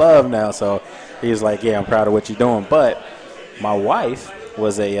me some love now. So he was like, yeah, I'm proud of what you're doing. But my wife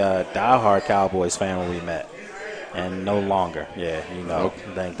was a diehard Cowboys fan when we met, and no longer. Yeah,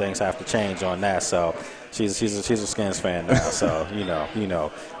 things have to change on that. So she's a Skins fan now. So,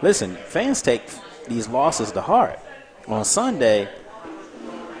 Listen, fans take these losses to heart. On Sunday,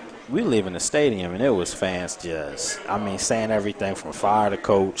 we live in the stadium, and it was fans saying everything from fire the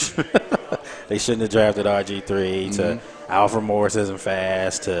coach. They shouldn't have drafted RG3 to Alfred Morris isn't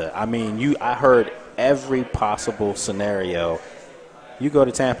fast to, I heard every possible scenario. You go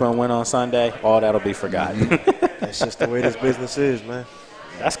to Tampa and win on Sunday, all that'll be forgotten. That's just the way this business is, man.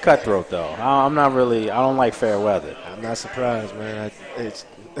 That's cutthroat, though. I don't like fair weather. I'm not surprised, man.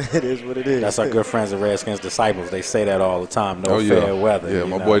 It is what it is. That's our good friends, the Redskins disciples. They say that all the time. Fair weather. Yeah,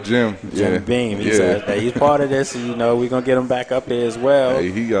 my boy Jim. Jim Beam. He says that he's part of this. We're going to get him back up there as well. Hey,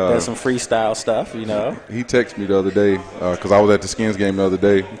 he does some freestyle stuff, He texted me the other day because I was at the Skins game the other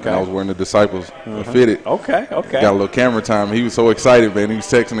day, and I was wearing the disciples fitted. Okay. Got a little camera time. He was so excited, man. He was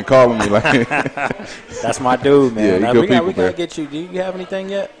texting and calling me like. That's my dude, man. Yeah, we got to get you. Do you have anything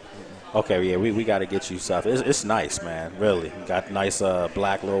yet? Okay, yeah, we got to get you stuff. It's nice, man, really. You got nice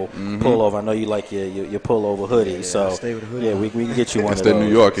black little pullover. I know you like your pullover hoodie. Yeah, so, stay with the hoodie. yeah, we can get you one of That's those. that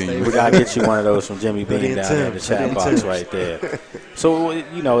New York in you. We got to get you one of those from Jimmy Bean down there in the chat box right there. So,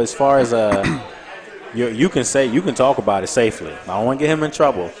 as far as you can talk about it safely. I don't want to get him in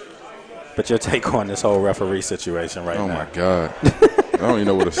trouble, but your take on this whole referee situation right now. Oh, my God. I don't even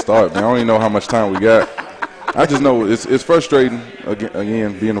know where to start, man. I don't even know how much time we got. I just know it's frustrating,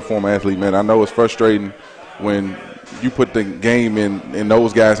 again, being a former athlete, man. I know it's frustrating when you put the game in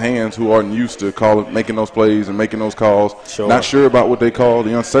those guys' hands who aren't used to making those plays and making those calls. Sure. Not sure about what they call.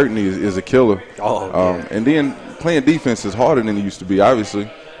 The uncertainty is a killer. Yeah. And then playing defense is harder than it used to be, obviously.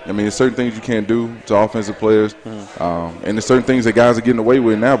 There's certain things you can't do to offensive players. And there's certain things that guys are getting away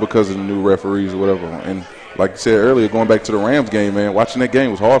with now because of the new referees or whatever. And like you said earlier, going back to the Rams game, man, watching that game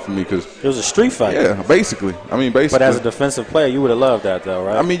was hard for me because it was a street fight. Yeah, basically. But as a defensive player, you would have loved that, though,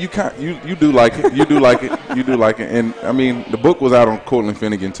 right? You do like it. You do like it. You do like it. And the book was out on Cortland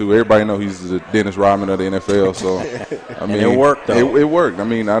Finnegan too. Everybody know he's the Dennis Rodman of the NFL. So and it worked, though. It worked. I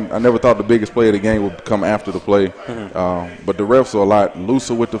never thought the biggest play of the game would come after the play. But the refs are a lot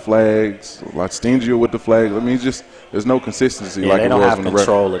looser with the flags, a lot stingier with the flags. There's no consistency like they it don't was have when the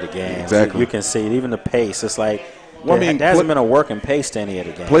control of the game. Exactly. You can see it, even the pace. It's like there hasn't been a working pace to any of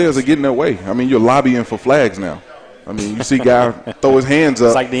the games. Players are getting their way. You're lobbying for flags now. You see a guy throw his hands up.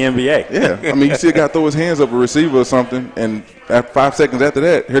 It's like the NBA. Yeah. You see a guy throw his hands up, a receiver or something, and 5 seconds after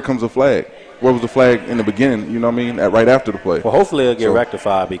that, here comes a flag. Where was the flag in the beginning, right after the play? Well, hopefully it'll get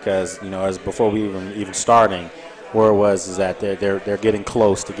rectified because, as before we even starting, where it was is that they're getting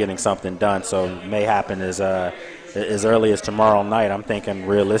close to getting something done. So it may happen as early as tomorrow night. I'm thinking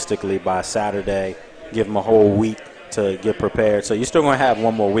realistically by Saturday, give them a whole week to get prepared. So you're still going to have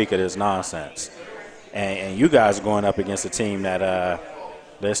one more week of this nonsense. And you guys are going up against a team that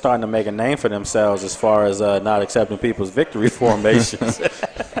they're starting to make a name for themselves as far as not accepting people's victory formations.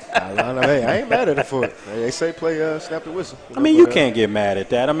 Hey, I ain't mad at it for it. They say play snap the whistle. I mean, you can't get mad at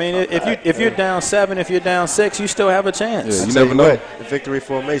that. I mean, if you're down 7, if you're down 6, you still have a chance. Yeah, you never know. The victory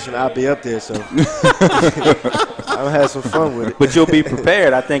formation, I'll be up there, so I'll have some fun with it. But you'll be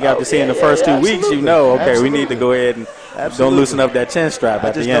prepared, I think, after seeing the first 2 weeks. You know, okay, we need to go ahead and don't loosen up that chin strap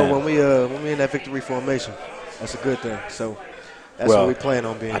at the end. I just know when we in that victory formation, that's a good thing. So that's what we plan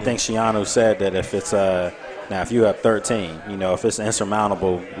on being. I think Shiano said that if it's now, if you have 13, you know, if it's an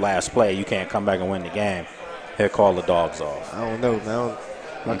insurmountable last play, you can't come back and win the game. He'll call the dogs off. I don't know, man.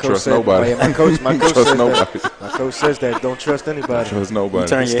 My coach said, nobody. My coach says that. Don't trust anybody. Trust nobody. You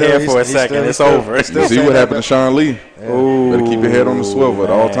turn your head for a second, it's over. You see what happened to Sean Lee. Ooh, better keep your head on the swivel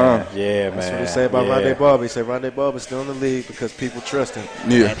at all times. Yeah, man. That's what he said about Rondé Barber. He said Rondé Barber's still in the league because people trust him.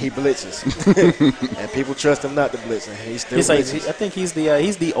 Yeah. And he blitzes. And people trust him not to blitz. And he still blitzes. I think he's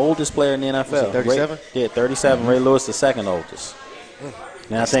the oldest player in the NFL. 37? Yeah, 37. Ray Lewis, the second oldest.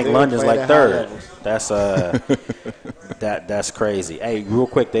 And I think London's like third. That's that's crazy. Hey, real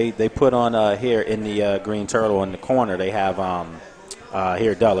quick, they put on here in the Greene Turtle in the corner. They have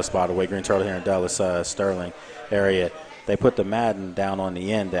here Dulles, by the way, Greene Turtle here in Dulles, Sterling area. They put the Madden down on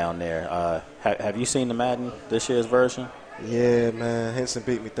the end down there. Have you seen the Madden this year's version? Yeah, man. Henson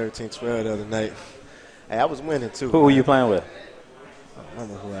beat me 13-12 the other night. Hey, I was winning too. Who were you playing with? I don't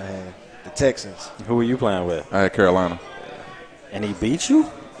know who I had. The Texans. Who were you playing with? I had Carolina. And he beat you?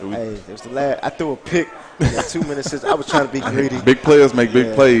 Hey, it was the last. I threw a pick. 2 minutes. I was trying to be greedy. Big players make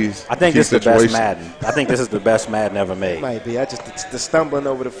big plays. I think this is the best Madden. I think this is the best Madden ever made. It might be. The stumbling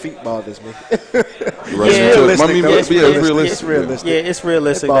over the feet bothers me. It's realistic. Yeah, it's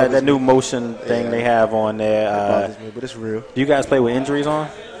realistic. That new motion thing they have on there. It bothers me, but it's real. Do you guys play with injuries on?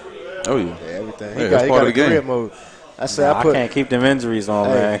 Oh yeah. Yeah, everything. He got a career mode. I I can't keep them injuries on,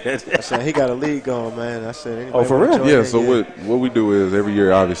 man. I said he got a league going, man. I said, oh, for real? Yeah. So what we do is every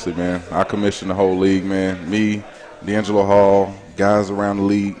year, obviously, man, I commission the whole league, man. Me, D'Angelo Hall, guys around the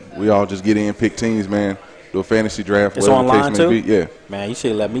league, we all just get in, pick teams, man. Do a fantasy draft. It's online too. Yeah. Man, you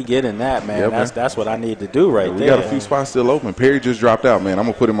should let me get in that, man. Yeah, that's what I need to do right there. We got a few spots still open. Perry just dropped out, man. I'm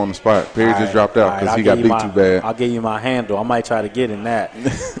gonna put him on the spot. Perry just dropped out because he got beat too bad. I'll give you my handle. I might try to get in that.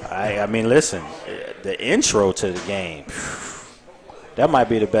 I mean, listen, the intro to the game. That might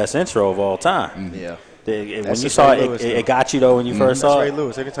be the best intro of all time. Yeah. When you saw it, it got you, though, when you first saw it? Ray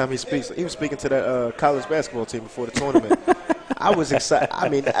Lewis. Anytime he speaks, he was speaking to that college basketball team before the tournament. I was excited. I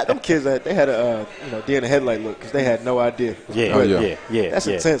mean, them kids, they had a deer in the headlight look because they had no idea. Yeah. That's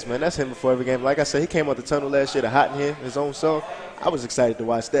intense, man. That's him before every game. Like I said, he came out the tunnel last year to Hot in Here, his own song. I was excited to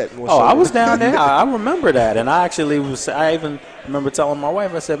watch that more. I was down there. I remember that, and I even remember telling my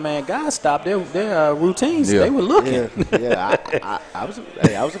wife. I said, "Man, guys, stop their routines. Yeah. They were looking." I was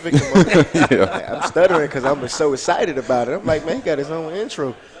a victim of it. I'm stuttering because I'm so excited about it. I'm like, man, he got his own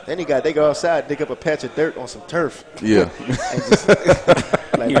intro. Then they go outside, dig up a patch of dirt on some turf. Yeah. And just,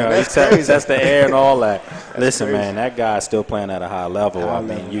 that's crazy. That's the air and all that. Listen, crazy. Man, that guy's still playing at a high level.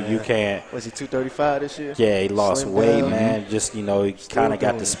 You can't. Was he 235 this year? Yeah, he lost weight, man. Just, he kind of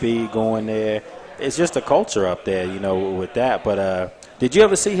got the speed going there. It's just a culture up there, with that. But did you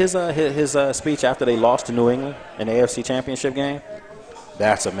ever see his speech after they lost to New England in the AFC Championship game?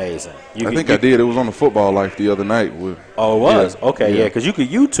 That's amazing. I think I did. It was on the Football Life the other night. Oh, it was? Yeah. Okay, yeah, because you could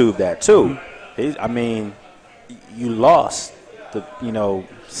YouTube that too. You lost the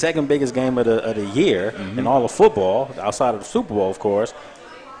second biggest game of the year in all of football, outside of the Super Bowl, of course,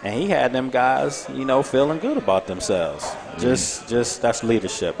 and he had them guys, feeling good about themselves. Just that's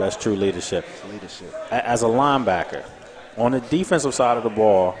leadership. That's true leadership. As a linebacker, on the defensive side of the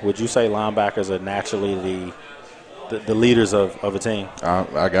ball, would you say linebackers are naturally the leaders of a team?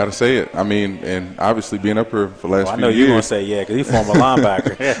 I got to say it. I mean, and obviously being up here for the last few years. I know you're going to say because he's former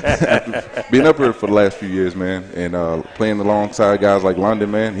linebacker. Being up here for the last few years, man, and playing alongside guys like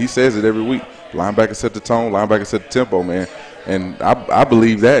London, man, he says it every week. Linebacker set the tone, linebacker set the tempo, man. And I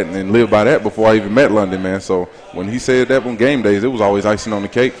believe that and live by that before I even met London, man. So when he said that on game days, it was always icing on the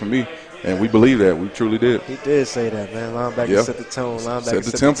cake for me. And we believe that. We truly did. He did say that, man. Linebacker set the tone. Linebacker set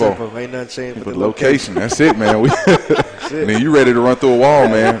the tempo. Ain't nothing changed but the location. That's it, man. And then you ready to run through a wall,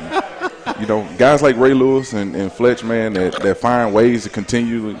 man. Guys like Ray Lewis and Fletch, man, that find ways to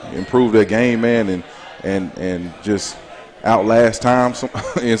continue to improve their game, man, and just outlast time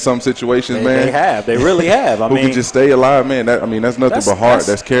in some situations, man. They have. They really have. Who can just stay alive, man. That's nothing but heart.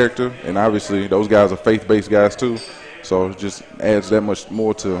 That's character. And obviously those guys are faith-based guys too. So it just adds that much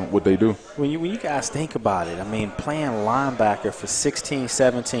more to what they do. When you guys think about it, I mean, playing linebacker for 16,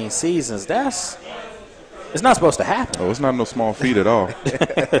 17 seasons, it's not supposed to happen. Oh, it's not no small feat at all.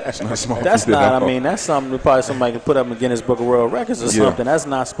 It's not small That's feat not, at all. I mean, that's something that probably somebody can put up in Guinness Book of World Records or something. That's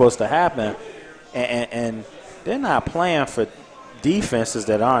not supposed to happen. And they're not playing for defenses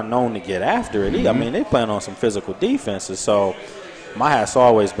that aren't known to get after it. I mean, they're playing on some physical defenses. So my hat's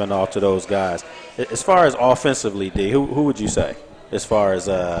always been off to those guys. As far as offensively, D, who would you say as far as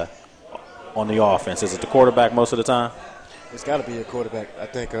on the offense? Is it the quarterback most of the time? It's got to be a quarterback. I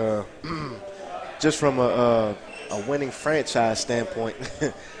think just from a winning franchise standpoint,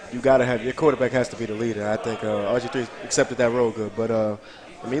 you got to have your quarterback has to be the leader. I think RG3 accepted that role good. But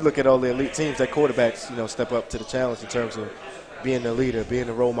when you look at all the elite teams, that quarterbacks step up to the challenge in terms of being the leader, being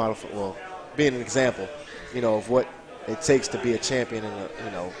the role model, being an example, of what it takes to be a champion and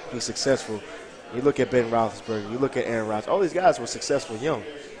be successful. You look at Ben Roethlisberger, you look at Aaron Rodgers. All these guys were successful young,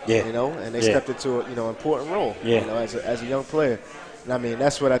 and they stepped into an important role, as a young player. And I mean,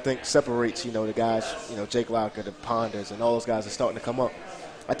 that's what I think separates, the guys, Jake Locker, the Ponders, and all those guys are starting to come up.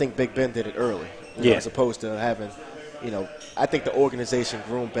 I think Big Ben did it early, as opposed to having, I think the organization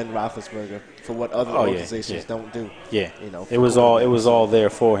groomed Ben Roethlisberger for what other organizations don't do. Yeah, it was all there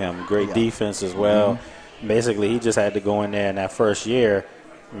for him. Great defense as well. Basically, he just had to go in there in that first year.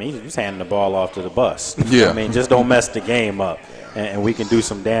 I mean, he's just handing the ball off to the bus. I mean, just don't mess the game up, and we can do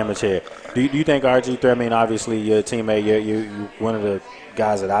some damage here. Do you think RG3? I mean, obviously your teammate, you one of the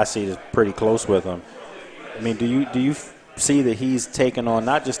guys that I see is pretty close with him. I mean, do you see that he's taken on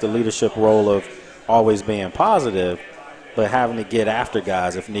not just the leadership role of always being positive, but having to get after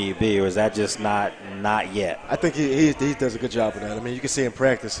guys if need be, or is that just not yet? I think he does a good job of that. I mean, you can see in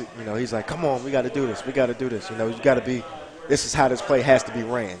practice, he's like, come on, we got to do this. We got to do this. You got to be. This is how this play has to be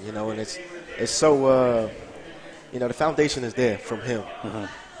ran, and it's so, the foundation is there from him.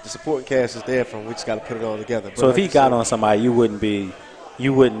 The supporting cast is there from. We just got to put it all together. But so if he got on somebody,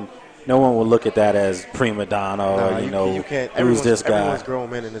 no one would look at that as prima donna or, you can't. Who's this guy? Everyone's grown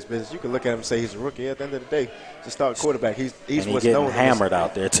men in this business. You can look at him and say he's a rookie. At the end of the day, he's a starting quarterback. He's what's getting known hammered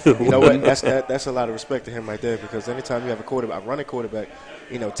out there, too. You know what? That's a lot of respect to him right there, because anytime you have a running quarterback,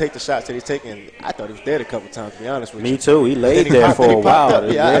 take the shots that he's taking. I thought he was dead a couple times, to be honest with you. Me too. He laid there for a while.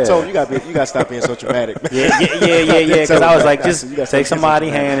 I told him, you got to stop being so dramatic. Yeah, because I was like, just take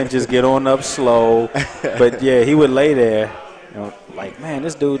somebody's hand and just get on up slow. But, he would lay there. Like, man,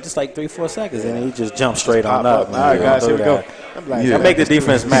 this dude just like 3-4 seconds, and he just jumped straight on up. All right, guys, here we go. I make the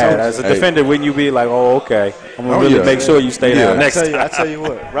defense mad. As a defender, wouldn't you be like, oh, okay, I'm going to really make sure you stay down next time. I tell you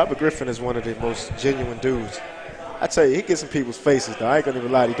what, Robert Griffin is one of the most genuine dudes. I tell you, he gets in people's faces, though. I ain't going to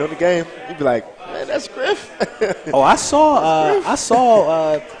even lie to you. During the game, he'd be like, man, that's Griff. I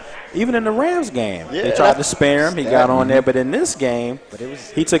saw even in the Rams game, they tried to spare him. He got on there. But in this game,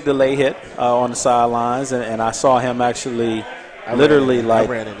 he took the late hit on the sidelines, and I saw him actually – literally, I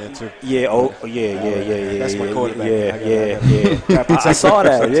ran in there too. That's my quarterback. I saw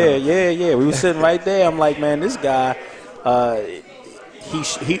that. Yeah. We were sitting right there. I'm like, man, this guy,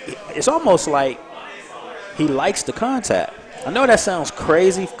 he. It's almost like he likes the contact. I know that sounds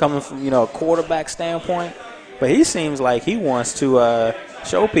crazy coming from a quarterback standpoint, but he seems like he wants to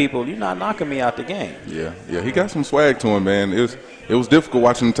show people you're not knocking me out the game. Yeah. He got some swag to him, man. It was difficult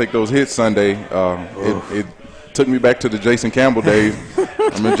watching him take those hits Sunday. It took me back to the Jason Campbell days.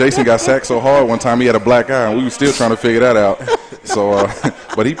 I mean, Jason got sacked so hard one time he had a black eye, and we were still trying to figure that out. So,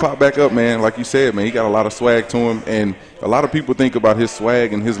 but he popped back up, man. Like you said, man, he got a lot of swag to him, and a lot of people think about his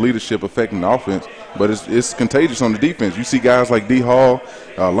swag and his leadership affecting the offense, but it's contagious on the defense. You see guys like D. Hall,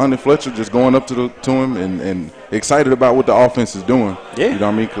 London Fletcher just going up to him and excited about what the offense is doing. Yeah. You know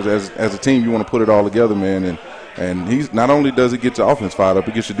what I mean? Because as a team, you want to put it all together, man, and he's not only does it get your offense fired up,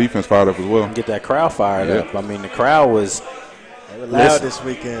 it gets your defense fired up as well. Get that crowd fired up. I mean, the crowd was loud this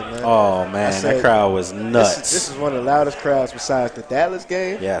weekend, man. Oh, man, that crowd was nuts. This is one of the loudest crowds besides the Dallas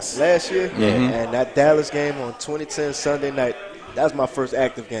game last year. And that Dallas game on 2010 Sunday night, that was my first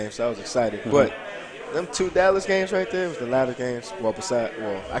active game, so I was excited. But them two Dallas games right there was the loudest games. Well,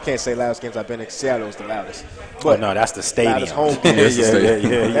 I can't say loudest games. I've been in Seattle was the loudest. But no, that's the stadium. Loudest home game.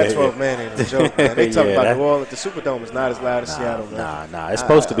 That 12 man ain't a joke, man. They talk about New Orleans. The Superdome is not as loud as Seattle, man. Nah. It's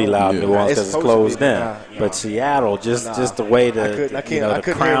supposed to be loud in New Orleans because it's closed in. But Seattle, just the way the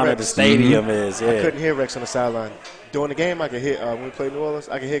crown of the stadium is. I couldn't hear Rex on the sideline. During the game, I could hear when we played New Orleans.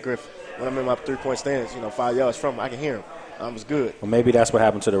 I could hear Griff when I'm in my 3-point stance. 5 yards from him, I can hear him. I was good. Well, maybe that's what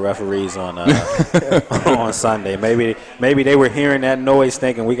happened to the referees on on Sunday. Maybe they were hearing that noise,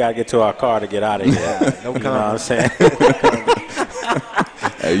 thinking we got to get to our car to get out of here. No comment. You know what I'm saying?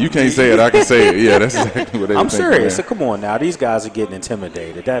 Hey, you can't say it. I can say it. Yeah, that's exactly what they were I'm thinking, serious. man. So come on now. These guys are getting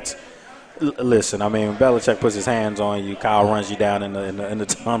intimidated. Listen, I mean, when Belichick puts his hands on you, Kyle runs you down in the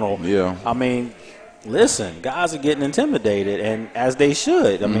tunnel. Yeah. I mean, listen, guys are getting intimidated, and as they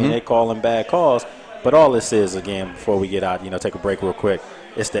should. I mean, they calling bad calls. But all this is, again, before we get out, take a break real quick,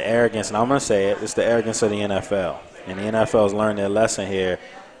 it's the arrogance, and I'm going to say it, it's the arrogance of the NFL. And the NFL's learned their lesson here.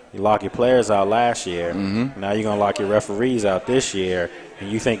 You lock your players out last year. Now you're going to lock your referees out this year,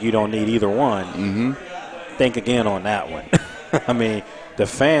 and you think you don't need either one. Think again on that one. I mean, the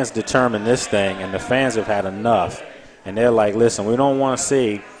fans determine this thing, and the fans have had enough. And they're like, listen, we don't want to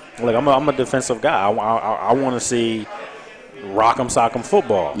see – look, I'm a defensive guy. I want to see rock'em sock'em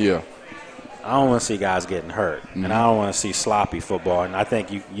football. Yeah. I don't want to see guys getting hurt, and I don't want to see sloppy football. And I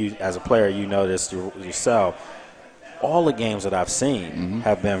think you as a player, you know this yourself. All the games that I've seen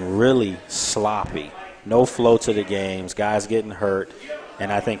have been really sloppy. No flow to the games, guys getting hurt,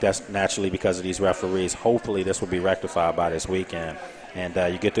 and I think that's naturally because of these referees. Hopefully this will be rectified by this weekend, and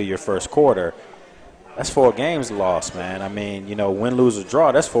you get through your first quarter. That's 4 games lost, man. I mean, win, lose, or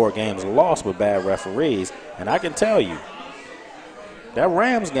draw, that's 4 games lost with bad referees. And I can tell you, that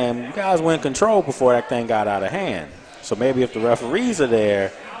Rams game, you guys were in control before that thing got out of hand. So maybe if the referees are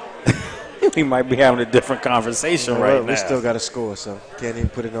there, we might be having a different conversation right now. We still got to score, so can't even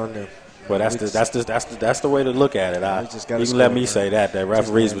put it on them. Well, that's the way to look at it. You can let me say that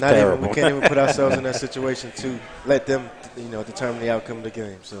referees was terrible. We can't even put ourselves in that situation to let them, determine the outcome of the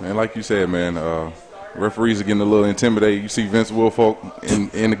game. So. And like you said, man, referees are getting a little intimidated. You see Vince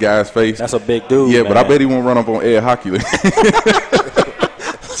Wilfork in the guy's face. That's a big dude. Yeah, man. but I bet he won't run up on Ed Hockley.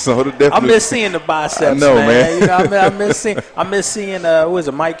 So I miss seeing the biceps. I know, man. I miss seeing who is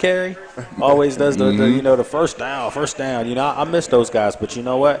it, Mike Carey? Always does the first down. I miss those guys. But you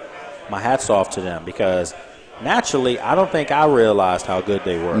know what? My hat's off to them because naturally, I don't think I realized how good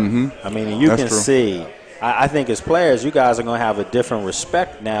they were. I mean, you can see. I think as players, you guys are going to have a different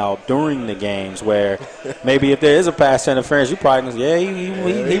respect now during the games where maybe if there is a pass interference, you probably going to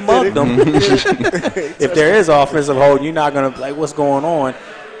say, he mugged them. If there is offensive hold, you're not going to like, what's going on?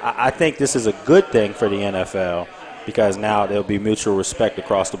 I think this is a good thing for the NFL because now there'll be mutual respect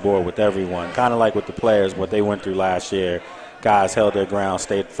across the board with everyone, kind of like with the players, what they went through last year. Guys held their ground,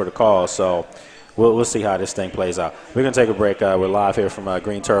 stayed for the call. So we'll see how this thing plays out. We're going to take a break. We're live here from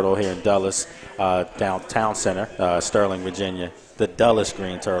Greene Turtle here in Dulles, downtown center, Sterling, Virginia. The dullest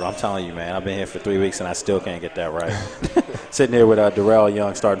Greene Turtle. I'm telling you, man, I've been here for 3 weeks and I still can't get that right. Sitting here with Darrel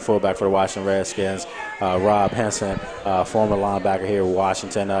Young, starting fullback for the Washington Redskins. Rob Henson, former linebacker here with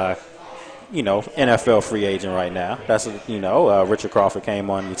Washington. NFL free agent right now. That's Richard Crawford came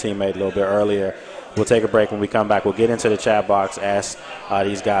on, your teammate, a little bit earlier. We'll take a break. When we come back, we'll get into the chat box, ask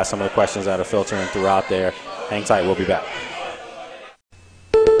these guys some of the questions that are filtering throughout there. Hang tight. We'll be back.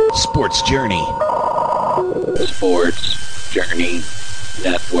 Sports Journey. Sports Journey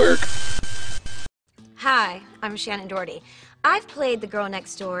Network. Hi, I'm Shannon Doherty. I've played the girl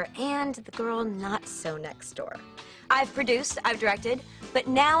next door and the girl not so next door. I've produced, I've directed, but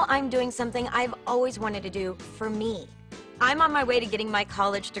now I'm doing something I've always wanted to do for me. I'm on my way to getting my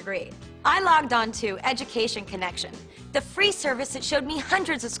college degree. I logged on to Education Connection, the free service that showed me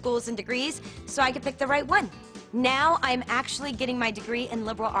hundreds of schools and degrees so I could pick the right one. Now I'm actually getting my degree in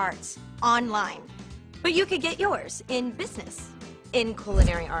liberal arts online. But you could get yours in business, in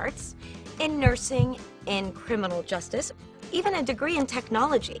culinary arts, in nursing, in criminal justice, even a degree in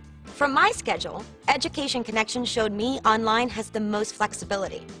technology. From my schedule, Education Connection showed me online has the most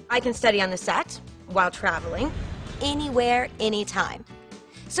flexibility. I can study on the set, while traveling, anywhere, anytime.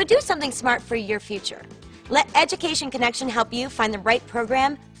 So do something smart for your future. Let Education Connection help you find the right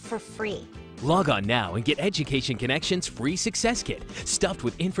program for free. Log on now and get Education Connection's free success kit, stuffed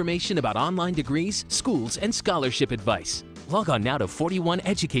with information about online degrees, schools, and scholarship advice. Log on now to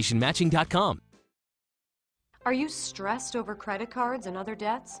 41educationmatching.com. Are you stressed over credit cards and other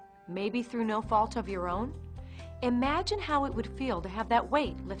debts? Maybe through no fault of your own? Imagine how it would feel to have that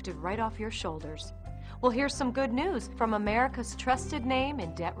weight lifted right off your shoulders. Well, here's some good news from America's trusted name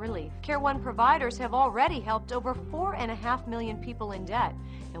in debt relief. Care One providers have already helped over 4.5 million people in debt,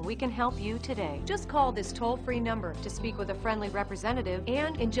 and we can help you today. Just call this toll-free number to speak with a friendly representative,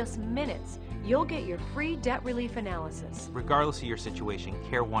 and in just minutes, you'll get your free debt relief analysis. Regardless of your situation,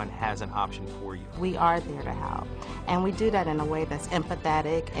 Care One has an option for you. We are there to help, and we do that in a way that's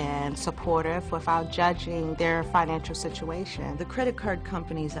empathetic and supportive without judging their financial situation. The credit card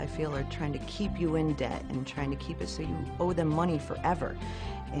companies, I feel, are trying to keep you in debt and trying to keep it so you owe them money forever.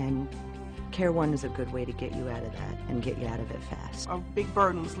 And Care One is a good way to get you out of that and get you out of it fast. A big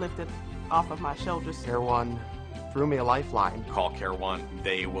burden was lifted off of my shoulders. Care One threw me a lifeline. Call Care One.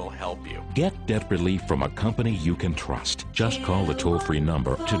 They will help you. Get debt relief from a company you can trust. Just call the toll-free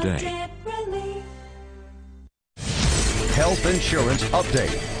number today. Health insurance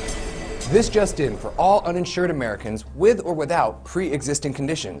update. This just in for all uninsured Americans with or without pre-existing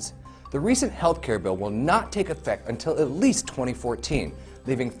conditions. The recent health care bill will not take effect until at least 2014,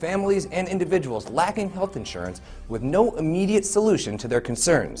 leaving families and individuals lacking health insurance with no immediate solution to their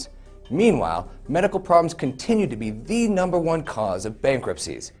concerns. Meanwhile, medical problems continue to be the #1 cause of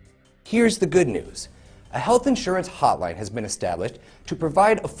bankruptcies. Here's the good news. A health insurance hotline has been established to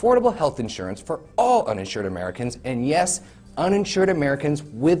provide affordable health insurance for all uninsured Americans, and yes, uninsured Americans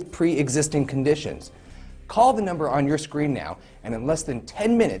with pre-existing conditions. Call the number on your screen now, and in less than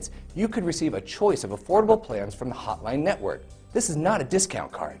 10 minutes, you could receive a choice of affordable plans from the Hotline Network. This is not a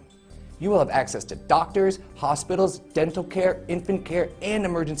discount card. You will have access to doctors, hospitals, dental care, infant care, and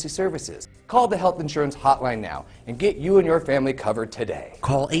emergency services. Call the Health Insurance Hotline now and get you and your family covered today.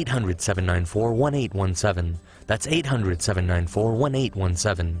 Call 800-794-1817. That's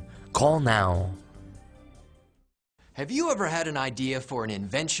 800-794-1817. Call now. Have you ever had an idea for an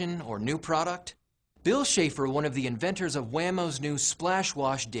invention or new product? Bill Schaefer, one of the inventors of Whammo's new Splash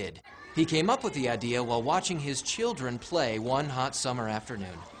Wash, did. He came up with the idea while watching his children play one hot summer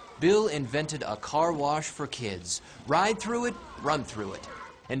afternoon. Bill invented a car wash for kids. Ride through it, run through it.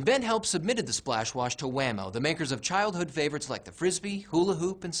 InventHelp submitted the Splash Wash to Whammo, the makers of childhood favorites like the Frisbee, hula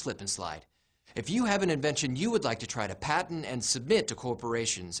hoop, and slip and slide. If you have an invention you would like to try to patent and submit to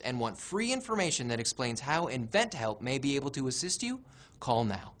corporations and want free information that explains how InventHelp may be able to assist you, call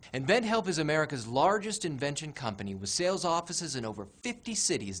now. InventHelp is America's largest invention company with sales offices in over 50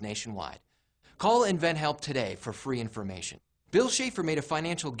 cities nationwide. Call InventHelp today for free information. Bill Schaefer made a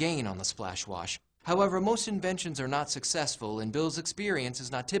financial gain on the Splash Wash. However, most inventions are not successful, and Bill's experience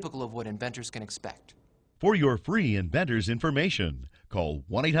is not typical of what inventors can expect. For your free inventor's information, call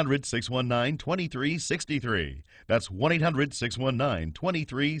 1-800-619-2363. That's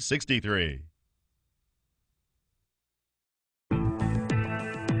 1-800-619-2363.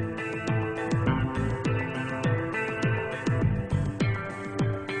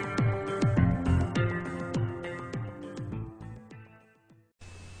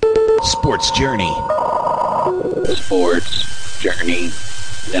 Sports Journey. Sports Journey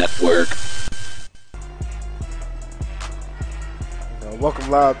Network. Welcome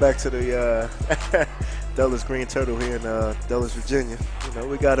live back to the Dulles Greene Turtle here in Dulles, Virginia.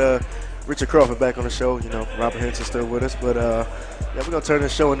 We got Richard Crawford back on the show. Robert Henson still with us, but we're gonna turn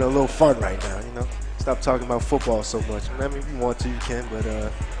this show into a little fun right now. Stop talking about football so much. I mean, if you want to, you can, but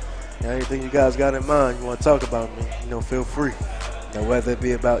anything you guys got in mind, you want to talk about me, feel free. Whether it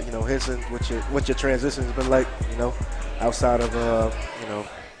be about Henson, what your transition has been like, outside of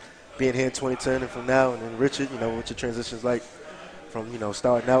being here in 2010 and from now, and then Richard, what your transition is like from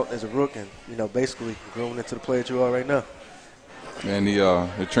starting out as a rook and basically growing into the player you are right now. Man,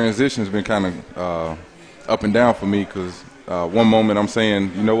 the transition has been kind of up and down for me because one moment I'm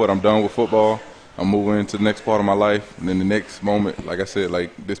saying, you know what, I'm done with football. I'm moving into the next part of my life, and then the next moment, like I said,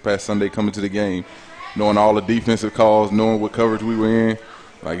 like this past Sunday coming to the game, knowing all the defensive calls, knowing what coverage we were in,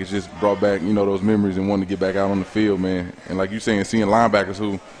 like it just brought back, those memories and wanting to get back out on the field, man. And like you saying, seeing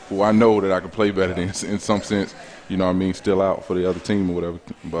linebackers who I know that I could play better than in some sense, still out for the other team or whatever.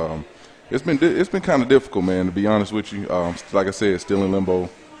 But it's been kind of difficult, man, to be honest with you. Like I said, still in limbo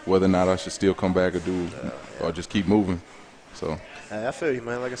whether or not I should still come back or just keep moving. So. I feel you,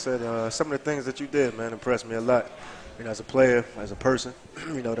 man. Like I said, some of the things that you did, man, impressed me a lot. As a player, as a person,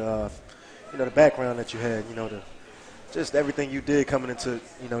 the background that you had, just everything you did coming into,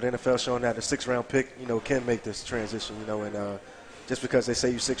 the NFL, showing that the 6th-round pick, can make this transition, and just because they say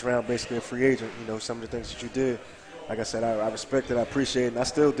you're 6th round, basically a free agent, some of the things that you did, like I said, I respect it, I appreciate it, and I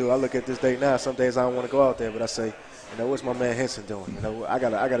still do. I look at this day now, some days I don't want to go out there, but I say, what's my man Henson doing? I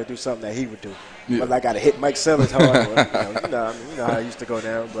gotta do something that he would do. Yeah. But I gotta hit Mike Sellers hard. You know how I used to go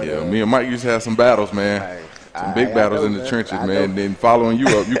down. But, yeah, me and Mike used to have some battles, man. Some big battles in the trenches, man. And then following you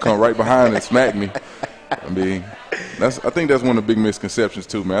up, you come right behind and smack me. I mean, I think that's one of the big misconceptions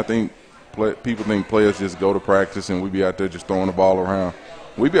too, man. I think people think players just go to practice and we be out there just throwing the ball around.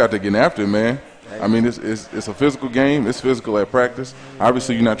 We be out there getting after it, man. I mean, it's a physical game. It's physical at practice.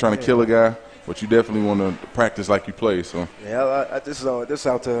 Obviously, you're not trying to kill a guy, but you definitely want to practice like you play. So yeah, this is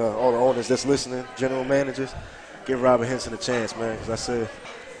out to all the owners that's listening, general managers. Give Robert Henson a chance, man, because I said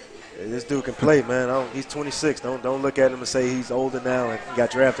this dude can play, man. He's 26. Don't look at him and say he's older now and he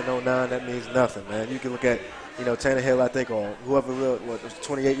got drafted in 09. That means nothing, man. You can look at Tannehill, I think, or whoever was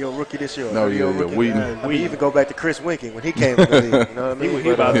 28-year-old rookie this year. No, yeah, rookie. Wheaton. I mean, even go back to Chris Winking when he came in the league. You know what I mean? He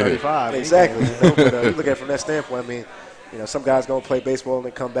about 35. Exactly. But you look at it from that standpoint, I mean, some guys going to play baseball and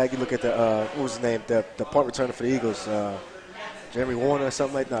then come back. You look at what was his name? The punt returner for the Eagles, Jeremy Warner or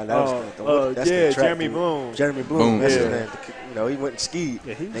something like that. No, that's the track Jeremy dude. Bloom. Jeremy Bloom. That's his name. He went and skied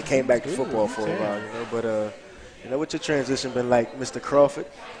and came back to football for a while. But what's your transition been like, Mr. Crawford?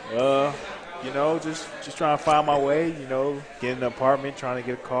 Just trying to find my way. Get an apartment, trying to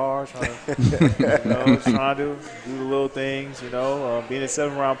get a car, trying to, trying to do the little things. Being a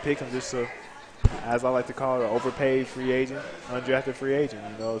 7th-round pick, I'm just as I like to call it, an overpaid free agent, undrafted free agent.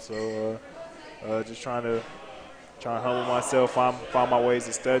 So just trying to humble myself, find my ways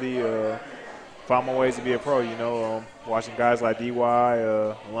to study, find my ways to be a pro. Watching guys like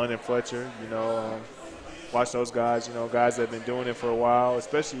DY, London Fletcher. Watch those guys. Guys that have been doing it for a while,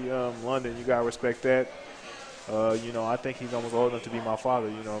 especially London. You gotta respect that. I think he's almost old enough to be my father.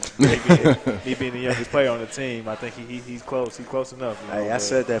 Me being the youngest player on the team, I think he's close. He's close enough. I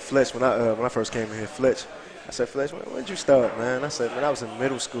said that Fletch when I first came in here. Fletch, I said, Fletch, when did you start, man? I said, man, I was in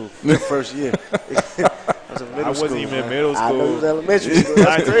middle school, first year. I wasn't even in middle school. I know it was elementary school.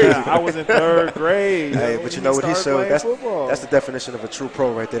 That's crazy. I was in 3rd grade. Hey, but you know what he showed? That's the definition of a true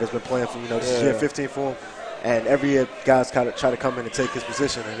pro right there. That's been playing for this is year 15 for him. And every year, guys try to come in and take his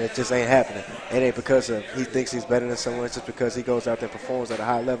position, and it just ain't happening. It ain't because he thinks he's better than someone. It's just because he goes out there and performs at a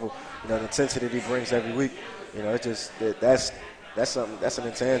high level. The intensity that he brings every week. That's something. That's an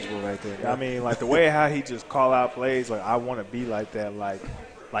intangible right there. I mean, like the way how he just call out plays. Like I want to be like that. Like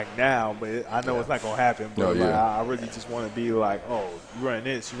now, but I know it's not gonna happen. But I really just want to be like, oh, you running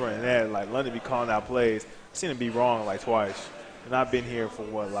this, you running that. Like London be calling out plays. I've seen him be wrong like twice, and I've been here for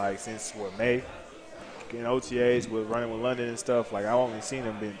since May. In OTAs with running with London and stuff, like I've only seen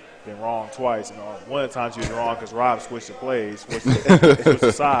him been wrong twice. And one of the times he was wrong because Rob switched the plays, switched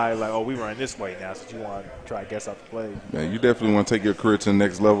the side. Like, oh, we run this way now, so you want to try to guess out the play. Man, you definitely want to take your career to the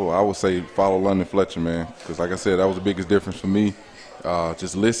next level. I would say follow London Fletcher, man, because like I said, that was the biggest difference for me.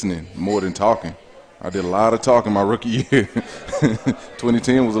 Just listening more than talking. I did a lot of talking my rookie year.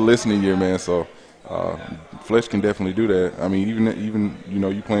 2010 was a listening year, man. So Fletch can definitely do that. I mean, even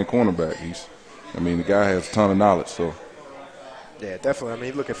you playing cornerback, the guy has a ton of knowledge. So yeah, definitely. I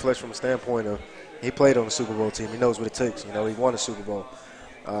mean, you look at Fletch from a standpoint of he played on the Super Bowl team. He knows what it takes. He won a Super Bowl.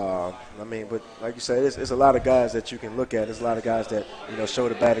 But like you said, it's a lot of guys that you can look at. There's a lot of guys that show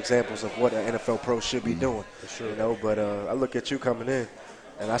the bad examples of what an NFL pro should be doing. For sure. But I look at you coming in,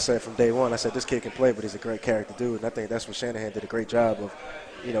 and I said from day one, I said this kid can play, but he's a great character dude. And I think that's what Shanahan did a great job of.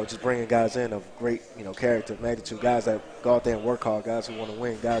 Just bringing guys in of great, character, magnitude, guys that go out there and work hard, guys who want to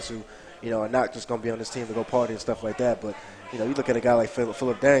win, guys who, are not just going to be on this team to go party and stuff like that. But, you look at a guy like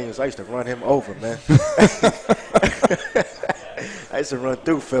Phillip Daniels, I used to run him over, man. I used to run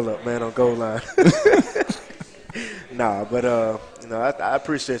through Phillip, man, on goal line. I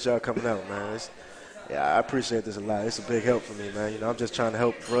appreciate y'all coming out, man. I appreciate this a lot. It's a big help for me, man. I'm just trying to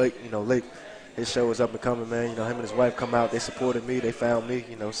help Blake, Lake. His show is up and coming, man. Him and his wife come out. They supported me. They found me.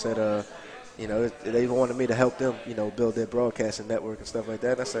 Said, they wanted me to help them, build their broadcasting network and stuff like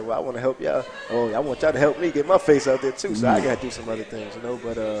that. And I said, well, I want to help y'all. Oh, I want y'all to help me get my face out there too. So I got to do some other things,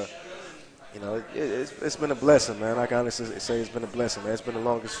 But it's been a blessing, man. I can honestly say it's been a blessing, man. It's been the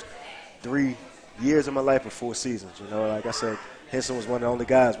longest 3 years of my life or 4 seasons. Like I said, Henson was one of the only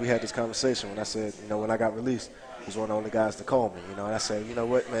guys. We had this conversation when I said, when I got released, he was one of the only guys to call me. And I said, you know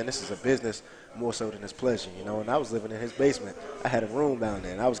what, man, this is a business more so than his pleasure, And I was living in his basement. I had a room down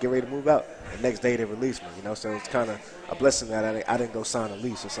there, and I was getting ready to move out. The next day they released me, So it's kind of a blessing that I didn't go sign a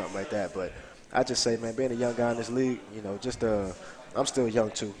lease or something like that. But I just say, man, being a young guy in this league, I'm still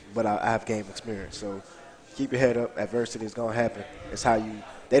young too, but I have game experience. So keep your head up. Adversity is going to happen. It's how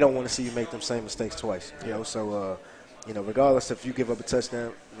they don't want to see you make them same mistakes twice, So, regardless if you give up a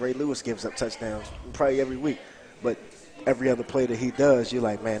touchdown, Ray Lewis gives up touchdowns probably every week. But every other play that he does, you're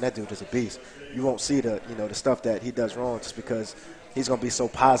like, man, that dude is a beast. You won't see the stuff that he does wrong just because he's going to be so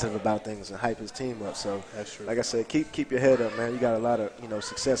positive about things and hype his team up. So, that's true. Like I said, keep your head up, man. You got a lot of,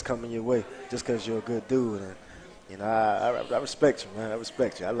 success coming your way just because you're a good dude. And, I respect you, man. I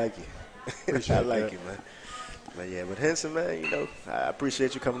respect you. I like you. I like you, man. But, yeah, but Henson, man, I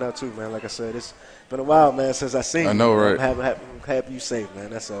appreciate you coming out too, man. Like I said, it's been a while, man, since I seen you. I know, right? I'm happy you safe, man.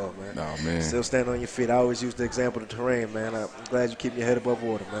 That's all, man. No, man. Still standing on your feet. I always use the example of the terrain, man. I'm glad you keep your head above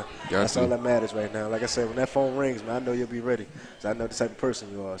water, man. That's all that matters right now. Like I said, when that phone rings, man, I know you'll be ready. So I know the type of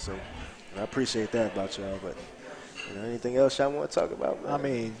person you are. So I appreciate that about y'all. But, Anything else y'all want to talk about, man? I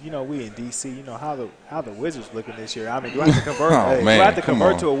mean, we in DC. You know how the Wizards looking this year. I mean, do I have to convert? Oh, do man, I have to come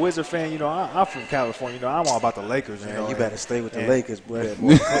convert on. to a Wizard fan? I'm from California. I'm all about the Lakers. Man, you better stay with the and- Lakers, boy.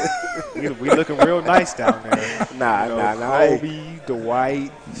 we looking real nice down there. Nah. Kobe,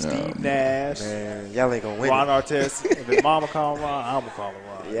 Dwight, Steve Nash. Man, y'all ain't gonna win. Ron Artest. If his mama call him Ron, I'm gonna call him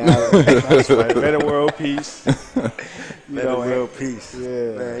Ron. Yeah, That's right. Better world peace. World peace.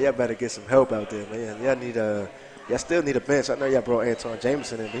 Yeah. Man, y'all better get some help out there, man. Y'all still need a bench. I know y'all brought Anton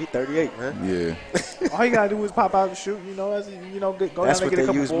Jameson in, but he's 38, man. Yeah. All you gotta do is pop out and shoot. Go That's down there what and get a they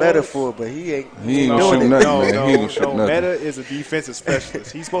couple use boards. Meta for, but he ain't He ain't doing gonna shoot it. nothing, man. He ain't gonna shoot nothing. Meta is a defensive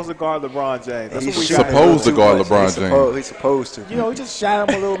specialist. He's supposed to guard LeBron James. That's He's what we supposed to guard LeBron James. He's supposed to. He just shot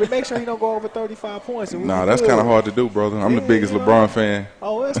him a little bit. Make sure he don't go over 35 points. And Nah, that's kind of hard to do, brother. I'm the biggest LeBron fan.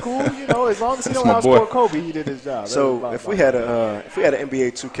 Oh, that's cool. As long as he That's don't my boy. outscore Kobe, he did his job. So if we had an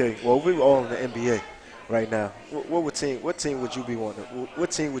NBA 2K, well, we were all in the NBA right now. What team would you be wanting?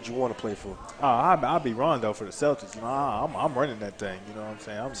 What team would you want to play for? I'd be Rondo for the Celtics. I'm running that thing. You know what I'm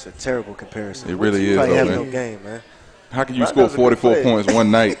saying? It's a terrible comparison. It really is, Probably though, have man. no game, man. How can you Rondo's score a good 44 player. points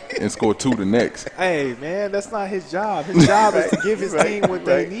one night and score 2 the next? Hey, man, that's not his job. His job is to give his team what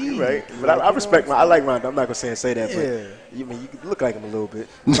they need. Right. But I respect I like Rondo. I'm not gonna say that, but you look like him a little bit.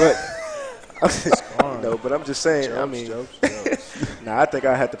 But but I'm just saying. Jokes. I think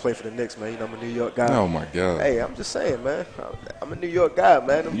I had to play for the Knicks, man. I'm a New York guy. Oh, my God. Hey, I'm just saying, man. I'm a New York guy,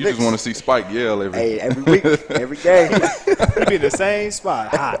 man. Them You Knicks, just want to see Spike yell every week, every game. He be in the same spot,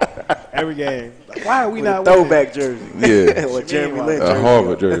 hot, every game. Like, why are we With not a throwback jersey? Yeah. Or Jeremy Lin A jersey.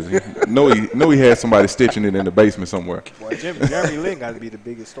 Harvard jersey. Know he had somebody stitching it in the basement somewhere. Boy, Jeremy Lin got to be the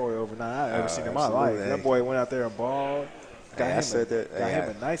biggest story overnight I've ever seen in my life. absolutely. That boy went out there and balled. Got him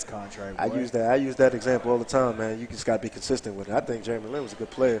a nice contract. Boy. I use that example all the time, man. You just got to be consistent with it. I think Jeremy Lin was a good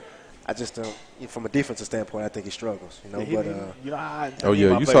player. I just don't. From a defensive standpoint, I think he struggles. Oh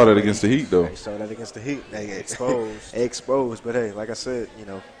yeah, you saw that against the Heat, though. You saw that against the Heat. Exposed. Exposed. But hey, like I said,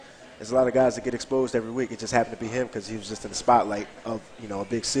 there's a lot of guys that get exposed every week. It just happened to be him because he was just in the spotlight of a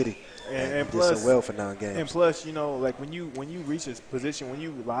big city. And plus, did so well for 9 games. And plus, like when you reach this position,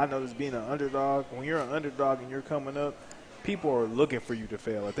 I know this being an underdog. When you're an underdog and you're coming up, people are looking for you to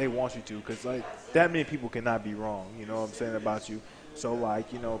fail. Like they want you to, because like that many people cannot be wrong. You know what I'm saying about you. So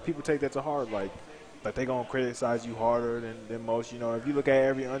like people take that to heart. Like they gonna criticize you harder than most. If you look at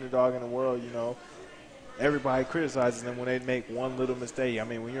every underdog in the world, everybody criticizes them when they make one little mistake. I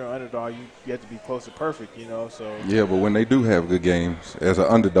mean, when you're an underdog, you have to be close to perfect. So Yeah, but when they do have good games, as an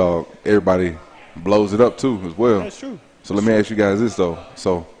underdog, everybody blows it up too as well. That's true. So let me ask you guys this though.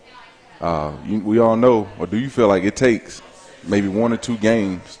 So we all know, or do you feel like it takes maybe 1 or 2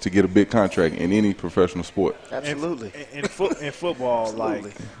 games to get a big contract in any professional sport? Absolutely. In football, like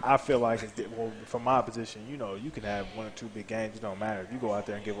I feel like, from my position, you can have 1 or 2 big games. It don't matter if you go out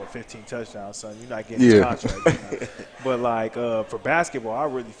there and give up 15 touchdowns, son. You're not getting a contract. But like for basketball, I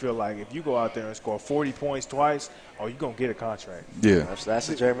really feel like if you go out there and score 40 points twice, you're gonna get a contract. Yeah, that's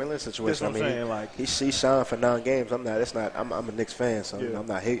a Jeremy Lin situation. That's what I'm saying. Like he shined for 9 games. I'm a Knicks fan, so I'm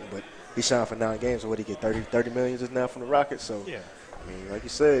not hating, but. He shined for 9 games. So what, he get 30 million just now from the Rockets? So, yeah. I mean, like you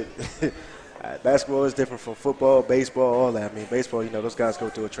said, basketball is different from football, baseball, all that. I mean, baseball, those guys go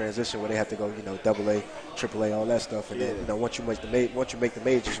through a transition where they have to go, AA, AAA, all that stuff. And then, once you make the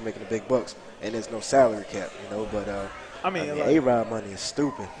majors, you're making the big bucks. And there's no salary cap, But A-Rod money is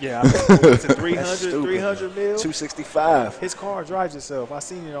stupid. Yeah, it's a 300 mil. 265. His car drives itself. I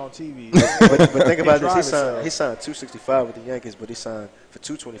seen it on TV. but think about this. He signed 265 with the Yankees, but he signed for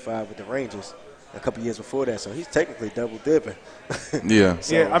 225 with the Rangers a couple years before that. So he's technically double dipping. Yeah.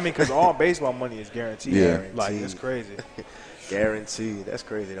 I mean, because all baseball money is guaranteed. Yeah. Like, it's crazy. Guaranteed. That's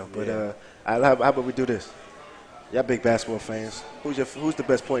crazy, though. But how about we do this? Y'all big basketball fans. Who's the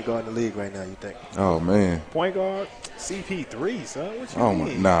best point guard in the league right now, you think? Oh, man. Point guard? CP3, son. What you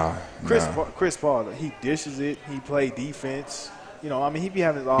mean? Nah. Chris Paul, he dishes it. He play defense. He be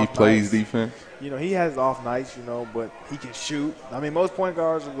having his off nights. He plays defense. He has off nights, but he can shoot. I mean, most point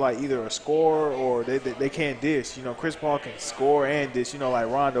guards are like either a scorer or they can't dish. Chris Paul can score and dish. Like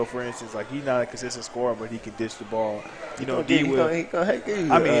Rondo, for instance, like he's not a consistent scorer, but he can dish the ball. He gonna give you and who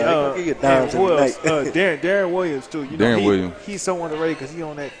else? Darren Williams too. Williams. He's so underrated because he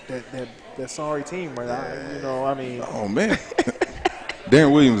on that sorry team right now. Oh man.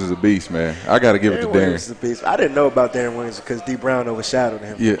 Darren Williams is a beast, man. I got to give it to Darren. Williams is a beast. I didn't know about Darren Williams because D. Brown overshadowed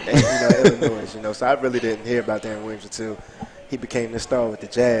him. Yeah. Illinois, so I really didn't hear about Darren Williams until he became the star with the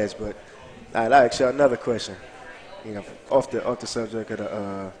Jazz. But I'll ask you another question. Off the subject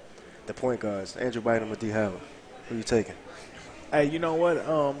of the point guards, Andrew Bynum or D. Howard, who you taking? Hey, you know what?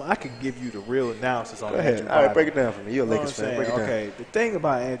 I can give you the real analysis on Go ahead. Andrew All right, Bynum. break it down for me. You're a You know Lakers what I'm fan. Break it saying? down. Okay, the thing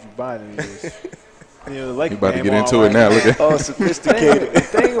about Andrew Bynum is, you know, the Lakers You about to game get all into it right. now. Look at Oh, sophisticated. The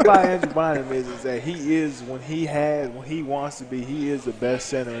thing about Andrew Bynum is that he is when he wants to be, he is the best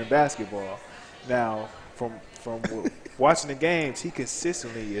center in basketball. Now, from watching the games, he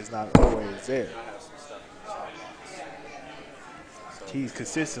consistently is not always there. He's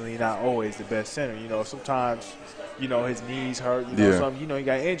consistently not always the best center. You know, sometimes, you know, his knees hurt. You know, some, you know, he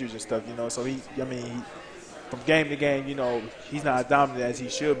got injuries and stuff. You know, so from game to game, you know, he's not as dominant as he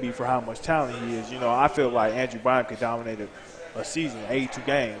should be for how much talent he is. You know, I feel like Andrew Bynum could dominate a season, 82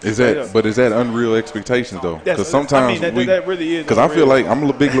 games. Is that unreal expectations though? Because sometimes that really is. Because I feel like I'm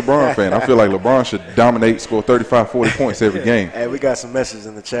a big LeBron fan. I feel like LeBron should dominate, score 35, 40 points every game. Hey, we got some messages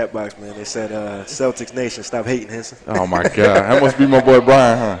in the chat box, man. They said, Celtics Nation, stop hating Henson. Oh, my God. That must be my boy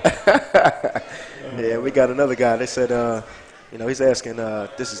Brian, huh? Yeah, we got another guy. They said, you know, he's asking,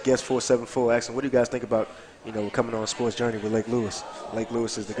 this is Guest 474, asking, what do you guys think about, you know, coming on Sports Journey with Lake Lewis? Lake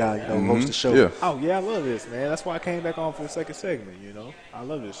Lewis is the guy, you know, hosts the show. Yeah. Oh, yeah, I love this, man. That's why I came back on for the second segment, you know. I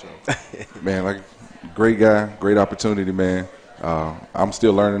love this show. Man, like, great guy, great opportunity, man. I'm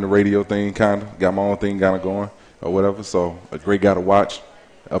still learning the radio thing, kind of. Got my own thing kind of going or whatever. So, a great guy to watch.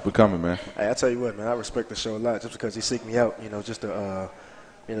 Up and coming, man. Hey, I tell you what, man, I respect the show a lot just because he seek me out, you know, just to,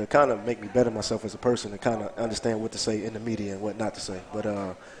 you know, kind of make me better myself as a person and kind of understand what to say in the media and what not to say. But, you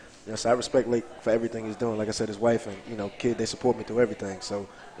know, so I respect Lake for everything he's doing. Like I said, his wife and, you know, kid, they support me through everything. So,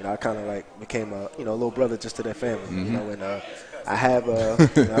 you know, I kind of like became a, you know, a little brother just to their family, you know, and I have,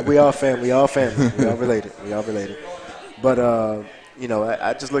 you know, we all family, we all related, But, you know,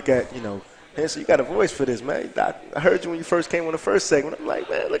 I just look at, you know, Henson, you got a voice for this, man. I heard you when you first came on the first segment. I'm like,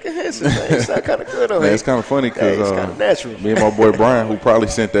 man, look at Henson, man. It sound kind of good on Man, here. it's kind of funny because it's kind of natural. me and my boy Brian, who probably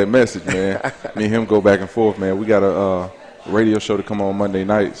sent that message, man, me and him go back and forth, man. We got a radio show to come on Monday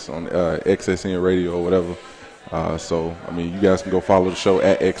nights on XSN Radio or whatever. So, I mean, you guys can go follow the show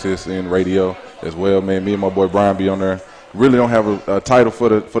at XSN Radio as well, man. Me and my boy Brian be on there. Really don't have a title for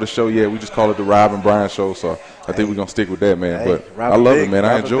the show yet. We just call it the Rob and Brian Show. So I think we're gonna stick with that, man. Hey, but Robin I love Big, it, man.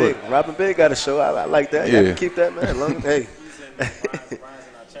 I enjoy it. Robin Big got a show. I like that. Yeah. You keep that, man. Hey.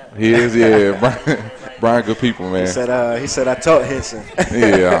 He is, yeah. Brian, good people, man. He said I taught Henson.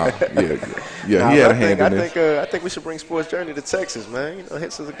 Yeah. Nah, he had a hand in this. I think we should bring Sports Journey to Texas, man. You know,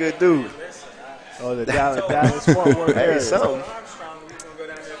 Henson's a good dude. Oh, the Dallas Fort Worth Hey, area. something.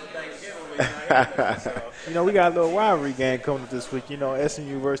 You know, we got a little rivalry game coming up this week. You know,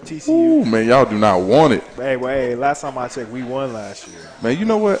 SMU versus TCU. Ooh, man, y'all do not want it. Hey, last time I checked, we won last year. Man, you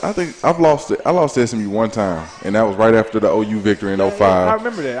know what? I think I lost to SMU one time, and that was right after the OU victory in 05. I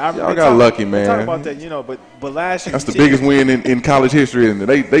remember that. Y'all got lucky, man. Talk about that, you know, but last year. That's the biggest win in college history, and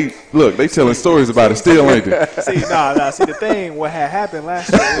they telling stories about it still, ain't they? See, see, the thing, what had happened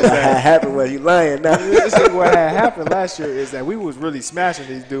last year is that. happened when you lying now. What had happened last year is that we was really smashing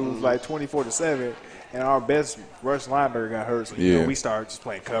these dudes like 24-7, and our best rush linebacker got hurt. So, you know, we started just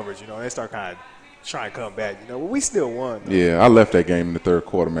playing coverage, you know, and they start kind of trying to come back, you know, but we still won. Though. Yeah, I left that game in the third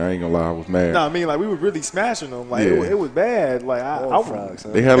quarter, man. I ain't gonna lie, I was mad. No, I mean, like, we were really smashing them. Like, it was bad. Like,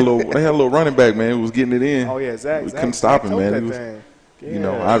 they had a little running back, man, who was getting it in. Oh, yeah, Zach. We couldn't stop him, man. You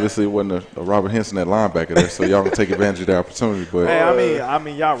know, obviously it wasn't a Robert Henson at linebacker there, so y'all can take advantage of the opportunity. But I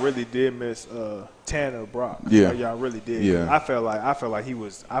mean, y'all really did miss Tanner Brock. Yeah, like, y'all really did. Yeah, I felt like he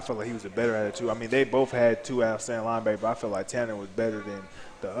was a better at it too. I mean, they both had two outstanding linebackers, but I felt like Tanner was better than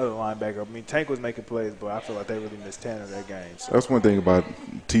the other linebacker. I mean, Tank was making plays, but I feel like they really missed Tanner that game. So. That's one thing about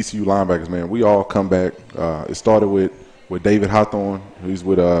TCU linebackers, man. We all come back. It started with David Hawthorne, who's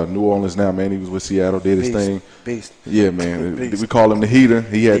with New Orleans now, man. He was with Seattle, did his thing. Beast. Yeah, man. We call him the Heater.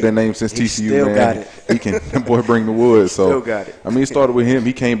 He had that name since TCU, still man. Got it. He can, that boy, bring the wood. So still got it. I mean, it started with him.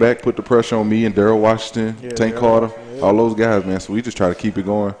 He came back, put the pressure on me and Darrel Washington, Tank Carter, all those guys, man. So we just try to keep it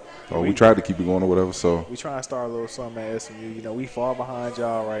going. Or we tried to keep it going or whatever. So we try to start a little something at SMU. You know, we far behind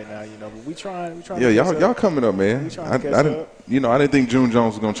y'all right now. You know, but we trying. Yeah, y'all coming up, man. I didn't think June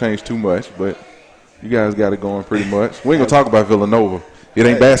Jones was gonna change too much, but you guys got it going pretty much. We ain't gonna talk about Villanova. It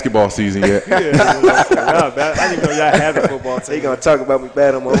ain't basketball season yet. I didn't even know y'all had a football team. They gonna talk about me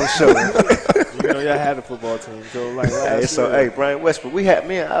bad on my own show. You know, y'all had a football team. So like, hey, Brian Westbrook, me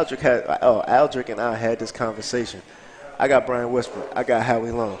and Aldrich and I had this conversation. I got Brian Westbrook. I got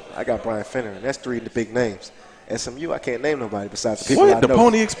Howie Long. I got Brian Finner. And that's three of the big names. SMU, I can't name nobody besides the people What? I The know.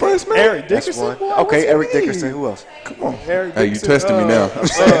 Pony Express, man? Eric That's Dickerson. one. Boy, Okay, what's Eric your name? Dickerson. Who else? Come on. Eric Hey, you Dickerson, testing me now. I'm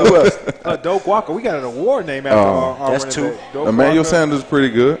saying, who else? Doak Walker. We got an award named after our that's running two. back. Doak Emmanuel Walker. Sanders is pretty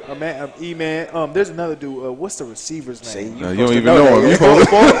good. E-Man. There's another dude. What's the receiver's name? You don't even know him. You supposed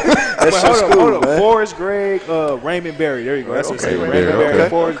to. That's your school, hold on. man. Forrest Gregg, Raymond Berry. There you go. That's what Okay, Raymond Berry, Berry, okay.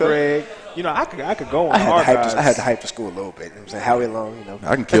 Forrest Gregg. You know, I could go on I the had to hype archives. the school a little bit. You know what I'm saying? Howie Long, you know.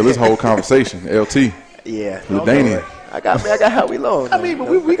 I can kill this whole conversation. LT. Yeah. LaDainian. I got Howie Long. I mean, but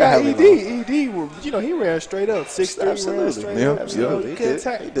we got ED. ED, he ran straight up. 6'3", ran straight Yeah, up. Absolutely. He did.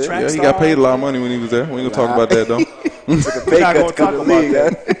 Yeah, he got paid a lot of money when he was there. We ain't gonna talk about that though. Took a We're pay not cut going to to come talk to the about league.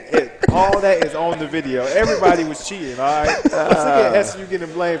 that. All that is on the video. Everybody was cheating, all right? Once again, SMU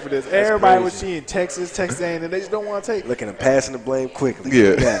getting blamed for this. Everybody was cheating. Texas A&M, and they just don't want to take it. Looking and passing the blame quickly. Yeah.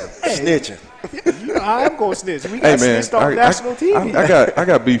 You got him. Snitching. You know, I'm going to snitch. We Hey got man, snitched on national TV. I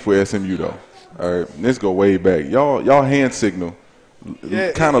got beef with SMU though. All right, let's go way back. Y'all hand signal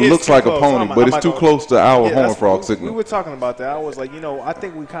kind of looks like a pony, but it's too close to our horn frog We signal. were talking about that. I was like, I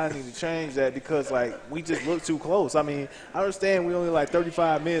think we kind of need to change that because, like, we just look too close. I mean, I understand we only like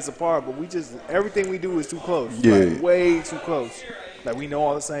 35 minutes apart, but everything we do is too close. Yeah. Like, way too close. Like, we know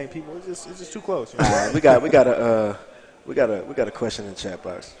all the same people. It's just too close. You know? We got a question in the chat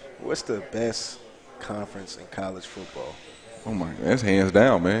box. What's the best conference in college football? Oh my God, that's hands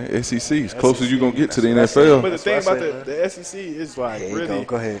down, man. SEC as close as you gonna get to the NFL. But the thing about the SEC is like really.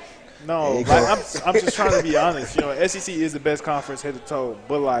 Go ahead. No, like I'm just trying to be honest. SEC is the best conference head to toe,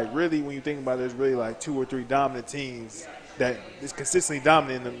 but like really, when you think about it, there's really like 2 or 3 dominant teams that is consistently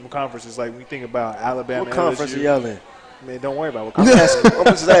dominant in the conferences. Like when you think about Alabama, What conference LSU, are y'all in? Man, don't worry about what I'm conference. asking. I'm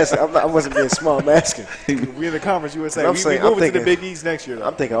just asking. I wasn't being smart. I'm asking. We in the conference USA. I'm We saying, moving I'm thinking, to the Big East next year, though.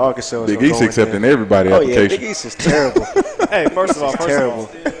 I'm thinking Arkansas. Big East accepting everybody Oh application. yeah, Big East is terrible. Hey, first of all, terrible.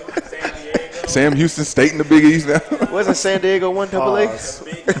 Sam Houston State in the Big East now. Wasn't San Diego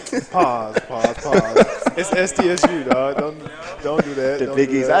 1AA? Pause. It's STSU, dog. Don't do that. The Don't Big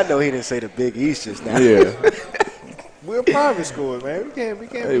do East. that. I know he didn't say the Big East just now. Yeah. We're a private school, man. We can't.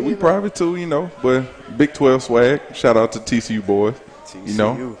 Hey, we private too, but Big 12 swag. Shout out to TCU boys.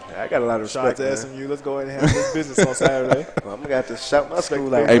 TCU. I got a lot of Shout out respect. to SMU. Let's go ahead and handle this business on Saturday. Well, I'm gonna have to shout my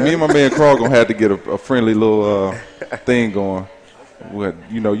school out. Hey, me and my man Carl gonna have to get a friendly little thing going. You're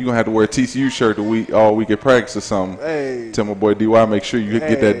gonna have to wear a TCU shirt all week at practice or something. Hey. Tell my boy DY make sure you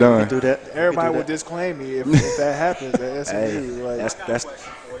get that done. Do that. Everybody will disclaim me if that happens at SMU. Hey, like, that's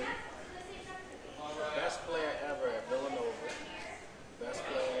Best player ever at Villanova. Best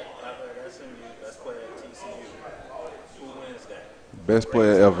player ever at SMU. Best player at TCU. Who wins that? Best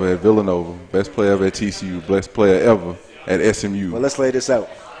player ever at Villanova. Best player ever at TCU. Best player ever at SMU. Well, let's lay this out.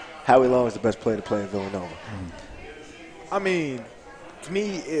 Howie Long is the best player to play in Villanova. I mean, to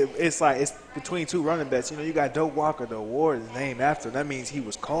me, it's like it's between 2 running backs. You got Doak Walker. The award is named after him. That means he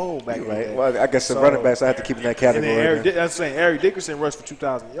was cold back in the day. Well, I guess the running backs I have to keep in that category. And then that's saying Eric Dickerson rushed for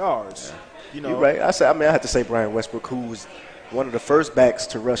 2,000 yards. You're right. I have to say Brian Westbrook, who was one of the first backs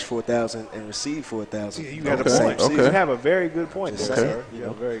to rush 4,000 and receive 4,000. You have a point. You have a very good point there, sir. You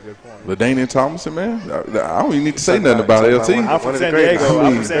have a very good point. LaDainian Thomason, man. I don't even need to say nothing about LT. I'm from San Diego. Hall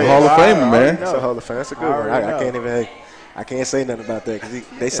of Famer, man. That's a Hall of Fame. That's a good one. I can't say nothing about that because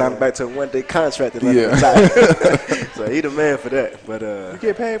they signed him back to a 1-day contract and let him retire. So he the man for that. But you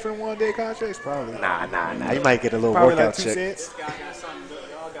get paid for the 1-day contracts, probably. Nah. You might get a little probably workout like 2 check. cents.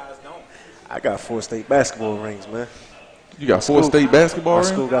 I got 4 state basketball rings, man. You got 4 state basketball rings?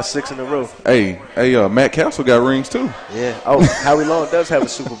 My school got 6 in a row. Hey, Matt Castle got rings too. Yeah. Oh, Howie Long does have a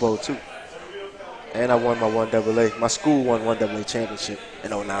Super Bowl too. And I won my 1AA. My school won 1AA championship in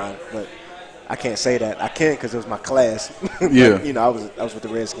 2009, but I can't say that. I can because it was my class. Yeah. But, I was with the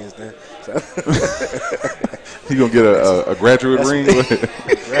Redskins then. So. You gonna get a graduate ring?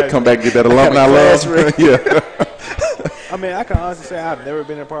 Come back and get that alumni love. Yeah. I mean, I can honestly say I've never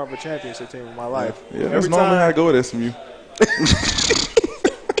been a part of a championship team in my life. Yeah, that's normally how I go at SMU.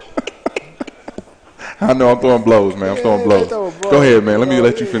 I know I'm throwing blows, man. I'm throwing blows. Go ahead, man.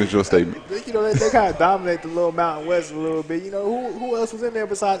 Let you finish your statement. They kind of dominate the little Mountain West a little bit. Who else was in there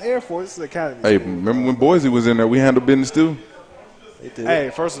besides Air Force? This is Academy. Hey, remember when Boise was in there? We handled business too. Hey,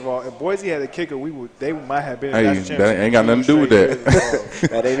 first of all, if Boise had a kicker, they might have been. Hey, that ain't got nothing to do with that.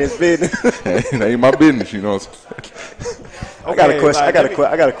 That ain't his business. That ain't my business, you know. I got a question. I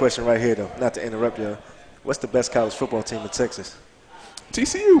got a question right here, though. Not to interrupt you. What's the best college football team in Texas?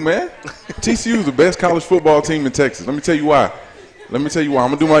 TCU, man. TCU is the best college football team in Texas. Let me tell you why. I'm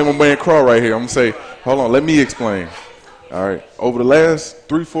gonna do my man Crawl right here. I'm gonna say, hold on, let me explain. All right. Over the last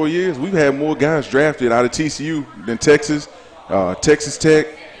 3-4 years, we've had more guys drafted out of TCU than Texas, Texas Tech,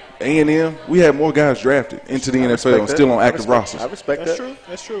 A&M, we had more guys drafted into the NFL and still on active rosters. I respect That's that. true.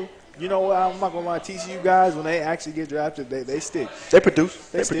 That's true. You know what? I'm not gonna lie. TCU guys, when they actually get drafted, they stick. They produce.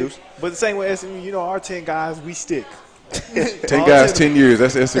 They stick. produce. But the same way SMU, you know, our 10 guys, we stick. 10 guys, 10 years.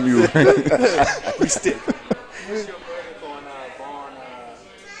 That's SMU. We stick.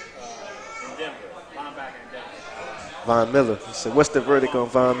 Von Miller. He said, "What's the verdict on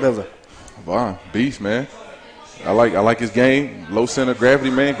Von Miller?" Von, beast, man. I like his game. Low center of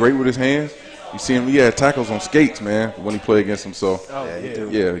gravity, man. Great with his hands. You see him, he had tackles on skates, man, when he played against him. So,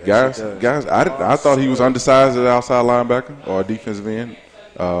 guys, I thought he was undersized as an outside linebacker or a defensive end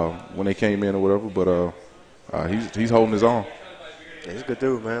when they came in or whatever, but he's holding his own. Yeah, he's a good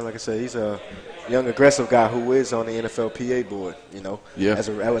dude, man. Like I said, he's a young, aggressive guy who is on the NFLPA board, you know. Yeah. As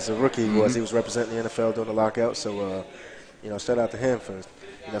a rookie, he was representing the NFL during the lockout. So, shout out to him for,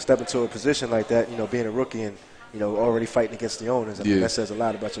 stepping to a position like that, being a rookie and, already fighting against the owners. I mean, that says a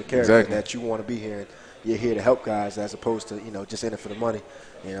lot about your character, that you want to be here and you're here to help guys as opposed to, just in it for the money.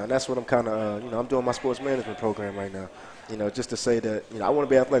 And that's what I'm kind of, I'm doing my sports management program right now. Just to say that, I want to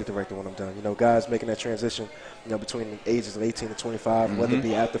be athletic director when I'm done. Guys making that transition, between the ages of 18 to 25, whether it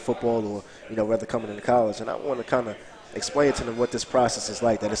be after football or, whether coming into college. And I want to kind of explain to them what this process is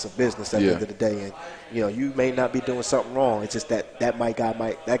like, that it's a business at the end of the day. And, you may not be doing something wrong. It's just that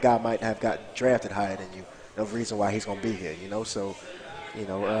guy might have gotten drafted higher than you. No reason why he's going to be here, So,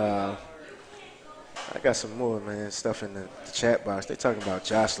 I got some more, man, stuff in the chat box. They talking about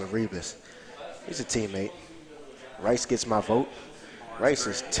Josh Laribas. He's a teammate. Rice gets my vote. Rice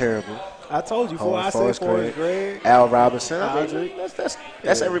is terrible. I told you before. I said Forrest Gregg. Al Robinson.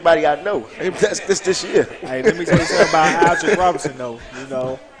 That's everybody I know. That's this year. Hey, let me tell you something about Aldrich Robinson,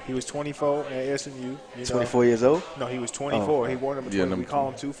 though. He was 24 at SMU. 24 years old? No, he was 24. He wore number 20. We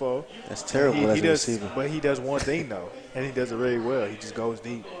call him 2-4. That's terrible as a receiver. But he does one thing, though, and he does it really well. He just goes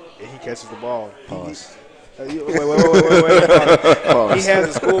deep, and he catches the ball. Pause. Wait. He has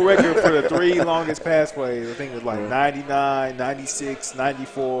a school record for the 3 longest pass plays. I think it was like 99, 96,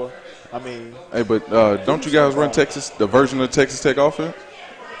 94. I mean. Hey, but don't you guys run the version of Texas Tech offense?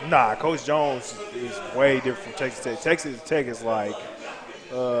 Nah, Coach Jones is way different from Texas Tech. Texas Tech is like,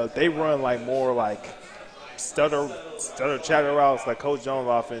 they run like more like stutter chatter routes. Like Coach Jones'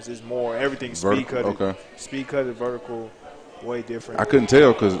 offense is more everything speed cutted. Speed cutted, vertical, way different. I couldn't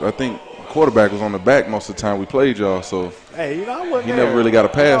tell because I think quarterback was on the back most of the time we played y'all. So hey, I wasn't he there. never really got a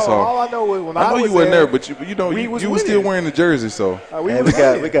pass off. All I know is when I know was you wasn't there, but you were still wearing the jersey. So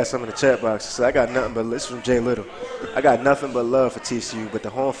we got some in the chat box. So I got nothing but this from Jay Little. I got nothing but love for TCU, but the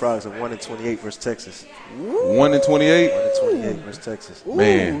Horned Frogs are 1-28 versus Texas. 1-28. 1-28 versus Texas.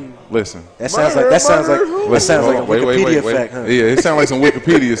 Man, listen. That sounds like a Wikipedia fact, huh? Yeah, it sounds like some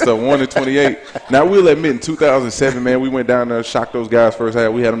Wikipedia stuff. 1-28. Now we'll admit in 2007, man, we went down there, shocked those guys first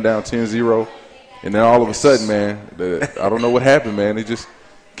half. We had them down 10-0, and then all of a sudden, man, I don't know what happened, man. They just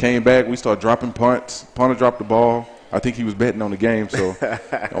came back. We started dropping punts. Punter dropped the ball. I think he was betting on the game, so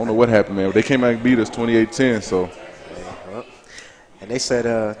I don't know what happened, man. But they came out and beat us 28-10. So. And they said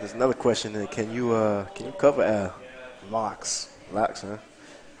there's another question. Can you cover Al? Locks, huh?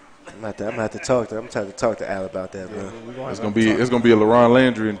 I'm gonna have to talk to Al about that, man. It's gonna be a LaRon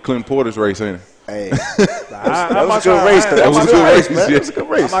Landry and Clinton Portis race, ain't it? Hey, that was a good race. That was a good race, man. That was a good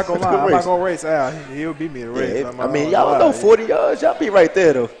race. I'm not gonna lie. I'm not gonna race Al. He'll beat me in the race. Yeah, I mean, y'all know 40 yards. Y'all be right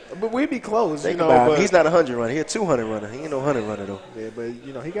there, though. But we'd be close. Think about it. He's not a 100 runner. He's a 200 runner. He ain't no 100 runner, though. Yeah, but,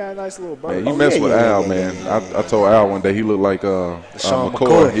 he got a nice little bird. Man, he messed with Al, man. I told Al one day he looked like Sean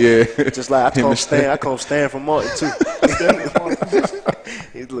McCoy. Yeah. Just like I call him Stan from Martin, too.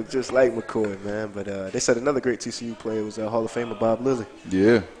 He looked just like McCoy, man. But they said another great TCU player was Hall of Famer Bob Lilly.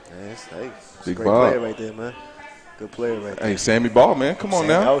 Yeah. Big great player right there, man. Good player right there. Hey, Sammy Ball, man. Come on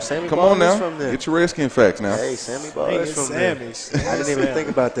now. Sammy Come Ball on now. is from there. Get your Redskin facts now. Hey, Sammy Ball is from there. I didn't even think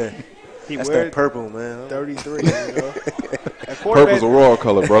about that. That's that purple, man. 33, Purple's a royal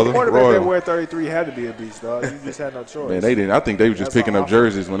color, brother. Quarterback that wear 33 had to be a beast, dog. You just had no choice. Man, they didn't. I think they were just picking up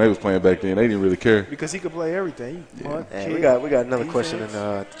jerseys when they was playing back then. They didn't really care. Because he could play everything. We got another question in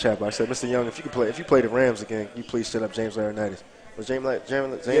the chat box. I said, Mr. Young, if you play the Rams again, you please shut up James Laurinaitis. Was James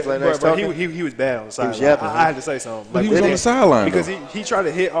Laurinaitis talking? He was bad on the sideline. I had to say something. But he was on the sideline because he tried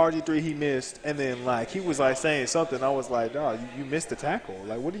to hit RG3, he missed, and then he was saying something. I was like, "Dog, you missed the tackle.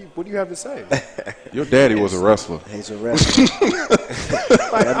 Like, what do you have to say?" Your daddy was a wrestler. He's a wrestler.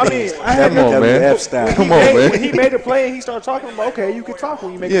 Come on, man. When he made a play and he started talking about, okay, you can talk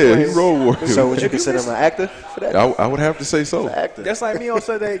when you make a play. Yeah, he role warrior. So would you consider him an actor for that? I would have to say so. That's like me on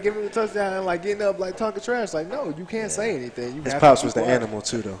Sunday giving the touchdown and getting up talking trash. Like, no, you can't say anything. You have Pops was the animal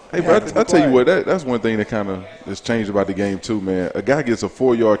too, though. Hey, but I tell you what, that's one thing that kind of has changed about the game too, man. A guy gets a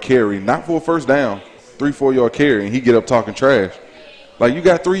 4-yard carry, not for a first down, 3-4 yard carry, and he get up talking trash. Like, you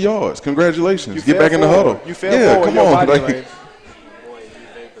got 3 yards. Congratulations. Get back in the huddle. You fell come on. Like,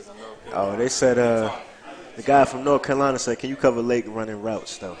 oh, they said the guy from North Carolina said, "Can you cover Lake running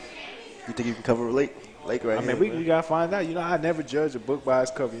routes, though? You think you can cover Lake right I mean, here?" we got to find out. You know, I never judge a book by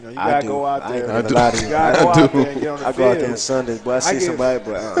its cover. You know, you got to go out there. I ain't gonna lie to you. You got to go out there and get on the I field. go out there on Sundays, boy. I see somebody,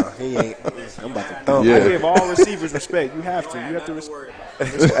 but he ain't. I'm about to thump. I give all receivers respect. You have to. You have to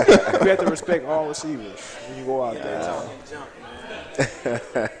you have to respect all receivers when you go out there.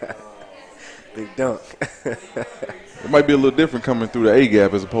 Big dunk. It might be a little different coming through the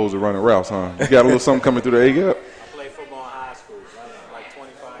A-gap as opposed to running routes, huh? You got a little something coming through the A-gap? I played football in high school, like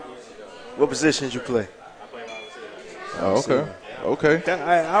 25 years ago. What position did you play? I played wide receiver. Oh, okay.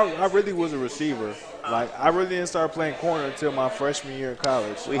 I really was a receiver. Like, I really didn't start playing corner until my freshman year in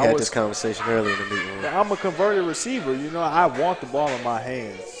college. We had this conversation earlier in the meeting room. I'm a converted receiver. You know, I want the ball in my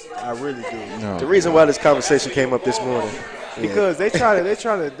hands. I really do. No. The reason why this conversation came up this morning. Because they try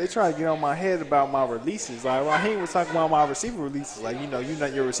to get on my head about my releases. Like Raheem was talking about my receiver releases. Like, you're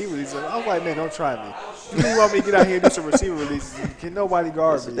not your receiver releases. I was like, man, don't try me. You really want me to get out here and do some receiver releases? Can nobody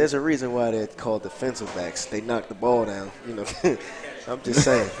guard me? There's a reason why they're called defensive backs. They knock the ball down. You know, I'm just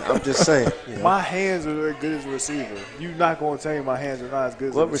saying. You know? My hands are very good as a receiver. You're not going to tell me my hands are not as good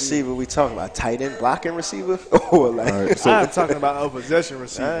as a receiver. What receiver we talking about? Tight end blocking receiver? Or like? All right, so, I'm talking about a possession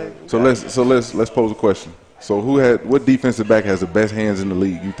receiver. So let's pose a question. So what defensive back has the best hands in the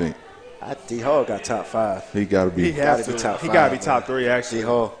league, you think? D-Hall got top 5. He got to be. He got to be top 5. He got to be top 3, actually.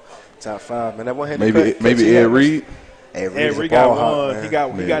 D-Hall, top 5. Man, that one hand. Maybe Ed Reed. Ed Reed got 1. Hawk, he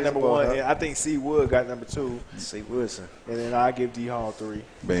got number 1. And I think C. Wood got number 2. C. Woodson. And then I give D-Hall 3.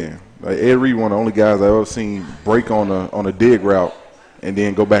 Man, like Ed Reed, one of the only guys I've ever seen break on a dig route and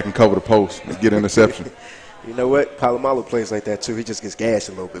then go back and cover the post and get an interception. You know what? Palomalu plays like that too. He just gets gashed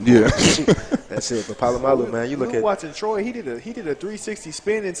a little bit more. Yeah. That's it. But Palomalu, man, you look at watching Troy. He did a 360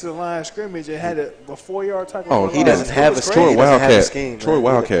 spin into the line of scrimmage and had a 4-yard tackle. Oh, he doesn't have a Troy Wildcat. Troy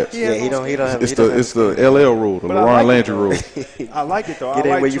Wildcats. Yeah, he don't have. It's the LL rule, the LaRon Landry rule. I like it though. Get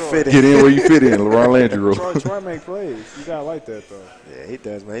in where you fit in. Get in where you fit in. LaRon Landry rule. Troy make plays. You gotta like that though. Yeah, he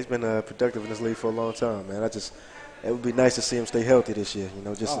does, man. He's been productive in this league for a long time, man. It would be nice to see him stay healthy this year. You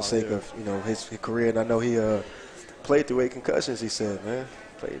know, just for the sake of his career. And I know he played through 8 concussions, he said, man.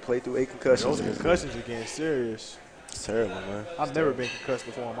 Played through 8 concussions. Those concussions are getting serious. It's terrible, man. I've never been concussed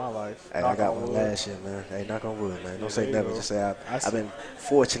before in my life. Hey, I got one last year, man. Hey, knock on wood, man. Don't say never. Just say I've been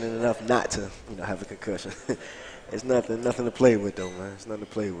fortunate enough not to, have a concussion. It's nothing to play with, though, man. It's nothing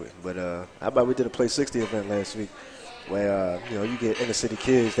to play with. But how about we did a Play 60 event last week where, you get inner city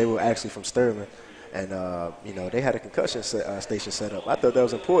kids. They were actually from Sterling. And, they had a concussion station set up. I thought that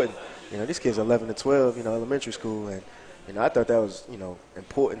was important. These kids are 11 to 12, elementary school. And, I thought that was,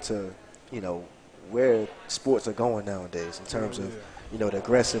 important to, where sports are going nowadays in terms of, the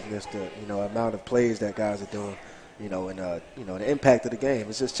aggressiveness, the, amount of plays that guys are doing, and, the impact of the game.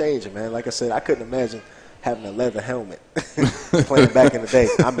 It's just changing, man. Like I said, I couldn't imagine having a leather helmet playing back in the day.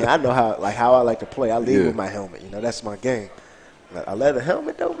 I mean, I know how I like to play. I lead with my helmet. That's my game. A leather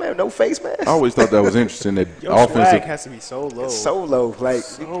helmet, though, man. No face mask. I always thought that was interesting. That your offensive swag has to be so low. It's so low. Like,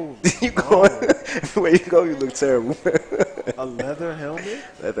 you where you go, you look terrible. A leather helmet?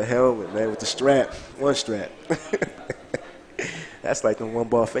 Leather helmet, man, with the strap. One strap. That's like the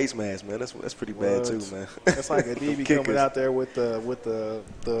one-bar face mask, man. That's pretty bad, too, man. That's like a DB coming out there with the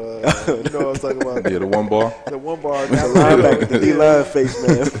you know what I'm talking about? Yeah, the one bar. The one bar. The D-line face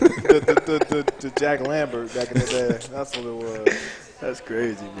mask. the Jack Lambert back in the day. That's what it was. That's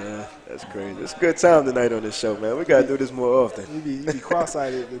crazy, man. That's crazy. It's a good time tonight on this show, man. We got to do this more often. You be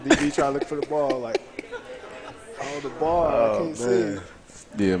cross-eyed. The DB trying to look for the ball, like, the ball, I can't see.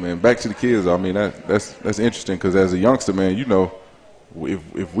 Yeah, man. Back to the kids. I mean, that's interesting because as a youngster, man,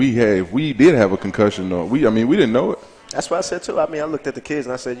 if we did have a concussion, we didn't know it. That's what I said too. I mean, I looked at the kids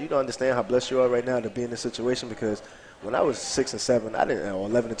and I said, you don't understand how blessed you are right now to be in this situation because when I was 6 and 7, or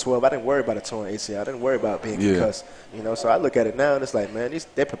 11 and 12, I didn't worry about a torn ACL. I didn't worry about being concussed. So I look at it now and it's like, man,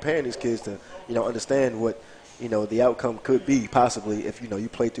 they're preparing these kids to, understand what, the outcome could be possibly if, you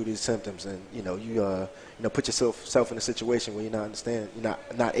play through these symptoms and, you put yourself in a situation where you're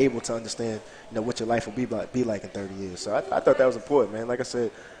not able to understand, what your life will be like in 30 years. So I thought that was important, man. Like I said,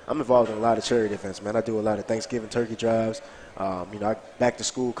 I'm involved in a lot of charity events, man. I do a lot of Thanksgiving turkey drives, I back to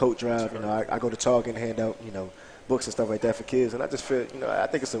school coat drive. I go to Target and hand out, books and stuff like that for kids. And I just feel, I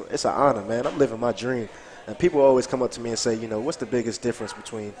think it's an honor, man. I'm living my dream And people always come up to me and say, you know, what's the biggest difference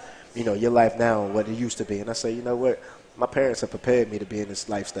between, you know, your life now and what it used to be? And I say, you know what, my parents have prepared me to be in this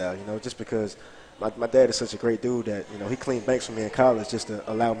lifestyle, you know, just because my dad is such a great dude that, you know, he cleaned banks for me in college just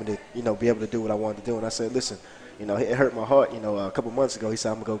to allow me to, you know, be able to do what I wanted to do. And I said, listen, you know, it hurt my heart, you know, a couple months ago he said,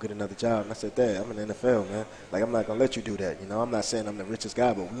 I'm going to go get another job. And I said, Dad, I'm in the NFL, man. Like, I'm not going to let you do that. You know, I'm not saying I'm the richest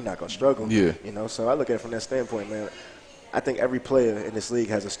guy, but we're not going to struggle. Yeah. You know, so I look at it from that standpoint, man. I think every player in this league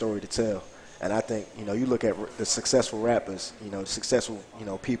has a story to tell. And I think, you know, you look at the successful rappers, you know, the successful, you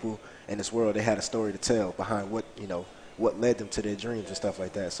know, people in this world, they had a story to tell behind what, you know, what led them to their dreams and stuff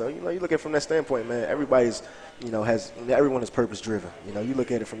like that. So, you know, you look at it from that standpoint, man, everybody's, you know, everyone is purpose-driven. You know, you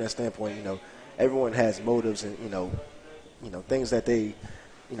look at it from that standpoint, you know, everyone has motives and, you know, things that they,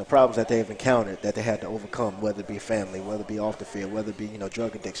 you know, problems that they've encountered that they had to overcome, whether it be family, whether it be off the field, whether it be, you know,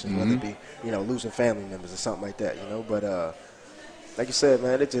 drug addiction, whether it be, you know, losing family members or something like that, you know. But like you said,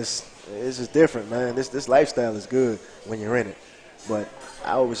 man, it's just different, man. This lifestyle is good when you're in it. But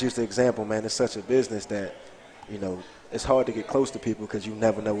I always use the example, man, it's such a business that, you know, it's hard to get close to people because you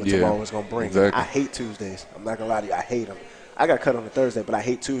never know what tomorrow is going to bring. Exactly. I hate Tuesdays. I'm not going to lie to you. I hate them. I got cut on a Thursday, but I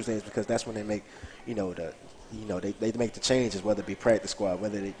hate Tuesdays because that's when they make, you know, they make the changes, whether it be practice squad,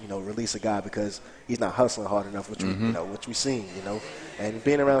 whether they, you know, release a guy because he's not hustling hard enough, which we, you know, which we seen, you know. And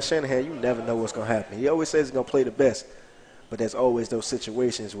being around Shanahan, you never know what's going to happen. He always says he's going to play the best, but there's always those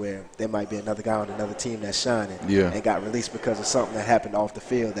situations where there might be another guy on another team that's shining and got released because of something that happened off the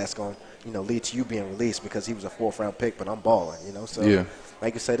field that's going to, you know, lead to you being released because he was a 4th-round pick, but I'm balling, you know. So,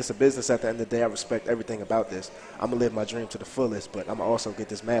 like you said, it's a business at the end of the day. I respect everything about this. I'm going to live my dream to the fullest, but I'm going to also get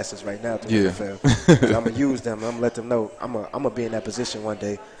this master's right now through the NFL. I'm going to use them. I'm going to let them know I'm going to be in that position one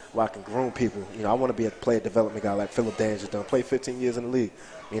day where I can groom people. You know, I want to be a player development guy like Philip Daniels done. Played 15 years in the league.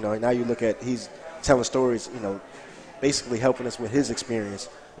 You know, and now you look at he's telling stories, you know, basically helping us with his experiences.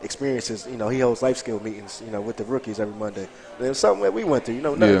 You know, he holds life skill meetings, you know, with the rookies every Monday. And it was something that we went through, you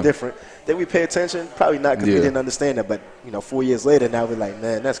know, nothing different. Did we pay attention? Probably not because we didn't understand it. But, you know, 4 years later, now we're like,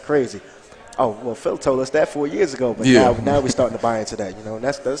 man, that's crazy. Oh, well, Phil told us that 4 years ago, but now we're starting to buy into that, you know, and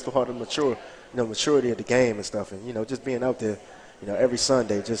that's the part of maturity of the game and stuff. And, you know, just being out there, you know, every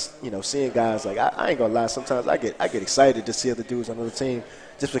Sunday, just, you know, seeing guys like, I ain't gonna lie, sometimes I get excited to see other dudes on the team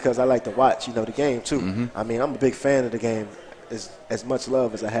just because I like to watch, you know, the game too. I mean, I'm a big fan of the game as much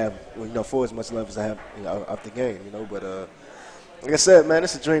love as I have, you know, for as much love as I have, you know, of the game, you know. But like I said, man,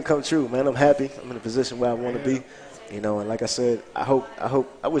 it's a dream come true, man. I'm happy. I'm in a position where I want to be, you know. And like I said,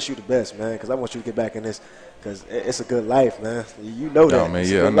 I wish you the best, man, because I want you to get back in this, because it's a good life, man. You know that. Man,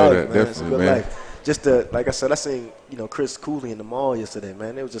 I know that, definitely, it's a good life. Just like I said, I seen, you know, Chris Cooley in the mall yesterday,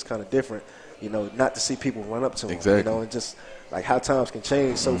 man. It was just kind of different, you know, not to see people run up to him, you know, and just like how times can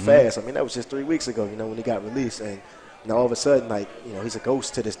change so fast. I mean, that was just 3 weeks ago, you know, when he got released, and you know, all of a sudden, like, you know, he's a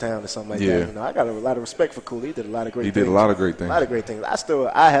ghost to this town or something like that. You know, I got a lot of respect for Cooley. He did a lot of great things. He did a lot of great things. A lot of great things.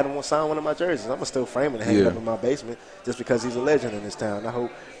 I had him sign one of my jerseys. I'm still framing and hanging up in my basement just because he's a legend in this town. I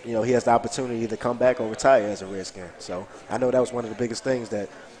hope, you know, he has the opportunity to come back or retire as a Redskin. So I know that was one of the biggest things that,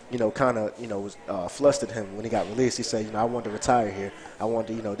 you know, kind of, you know, was flustered him when he got released. He said, you know, I wanted to retire here. I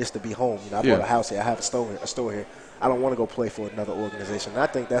wanted, you know, this to be home. You know, I bought a house here. I have a store here. I don't want to go play for another organization. And I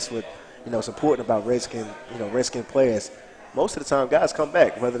think that's what, you know, is important about Redskin players. Most of the time, guys come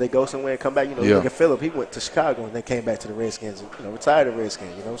back, whether they go somewhere and come back. You know, look at Phillip. He went to Chicago and then came back to the Redskins and, you know, retired the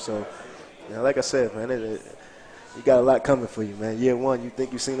Redskins, you know. So, you know, like I said, man, you got a lot coming for you, man. Year one, you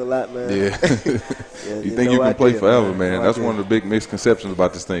think you've seen a lot, man. You think you can play forever, man. That's one of the big misconceptions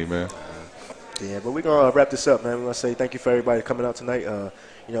about this thing, man. Yeah, but we're going to wrap this up, man. We're going to say thank you for everybody coming out tonight,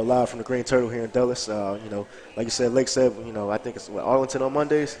 you know, live from the Greene Turtle here in Dulles. You know, like you said, Lake said, you know, I think it's Arlington on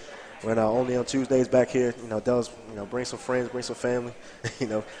Mondays. We're only on Tuesdays back here. You know, Dulles, you know, bring some friends, bring some family. You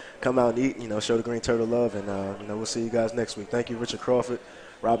know, come out and eat, you know, show the Greene Turtle love. And, you know, we'll see you guys next week. Thank you, Richard Crawford.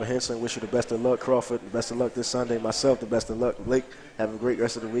 Robert Henson, wish you the best of luck. Crawford, the best of luck this Sunday. Myself, the best of luck. Blake, have a great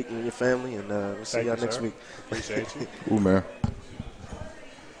rest of the week and your family. And we'll see y'all next week. Appreciate you. Ooh, man.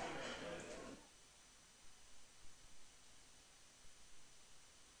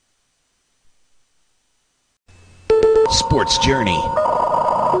 Sports Journey.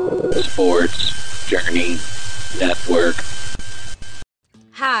 Sports Journey Network.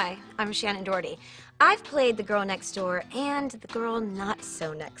 Hi, I'm Shannon Doherty. I've played the girl next door and the girl not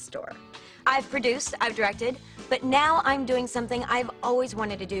so next door. I've produced, I've directed, but now I'm doing something I've always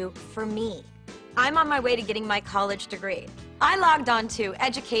wanted to do for me. I'm on my way to getting my college degree. I logged on to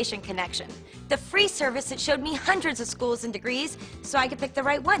Education Connection, the free service that showed me hundreds of schools and degrees so I could pick the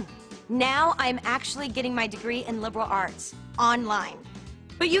right one. Now I'm actually getting my degree in liberal arts online.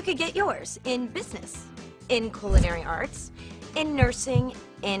 But you could get yours in business, in culinary arts, in nursing,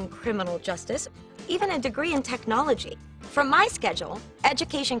 in criminal justice, even a degree in technology. From my schedule,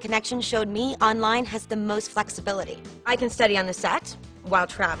 Education Connection showed me online has the most flexibility. I can study on the set, while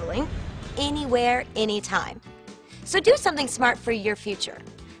traveling, anywhere, anytime. So do something smart for your future.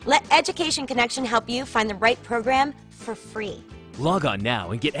 Let Education Connection help you find the right program for free. Log on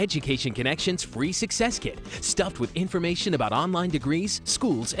now and get Education Connection's free success kit, stuffed with information about online degrees,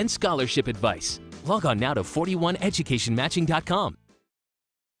 schools, and scholarship advice. Log on now to 41educationmatching.com.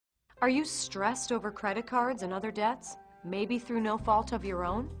 Are you stressed over credit cards and other debts? Maybe through no fault of your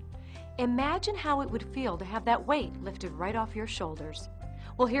own? Imagine how it would feel to have that weight lifted right off your shoulders.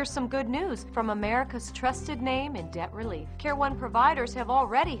 Well, here's some good news from America's trusted name in debt relief. Care One providers have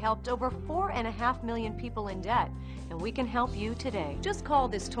already helped over 4.5 million people in debt, and we can help you today. Just call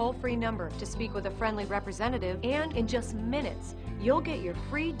this toll-free number to speak with a friendly representative, and in just minutes, you'll get your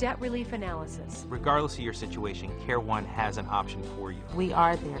free debt relief analysis. Regardless of your situation, Care One has an option for you. We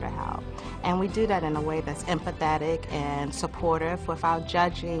are there to help, and we do that in a way that's empathetic and supportive without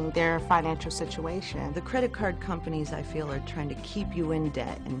judging their financial situation. The credit card companies, I feel, are trying to keep you in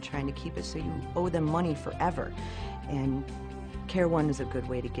debt and trying to keep it so you owe them money forever. And Care One is a good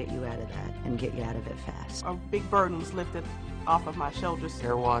way to get you out of that and get you out of it fast. A big burden was lifted off of my shoulders.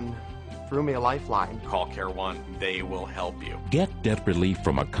 Care One threw me a lifeline. Call Care One. They will help you. Get debt relief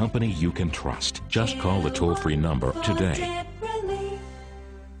from a company you can trust. Just call the toll-free number today.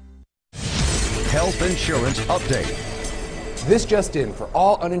 Health Insurance Update. This just in for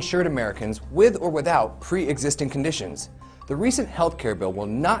all uninsured Americans with or without pre-existing conditions. The recent health care bill will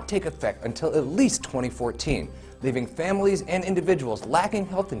not take effect until at least 2014, leaving families and individuals lacking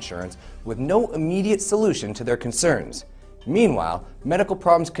health insurance with no immediate solution to their concerns. Meanwhile, medical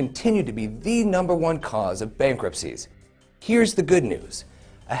problems continue to be the #1 cause of bankruptcies. Here's the good news.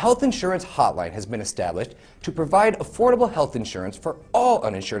 A health insurance hotline has been established to provide affordable health insurance for all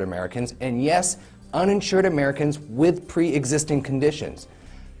uninsured Americans, and yes, uninsured Americans with pre-existing conditions.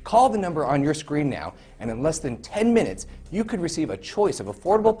 Call the number on your screen now, and in less than 10 minutes, you could receive a choice of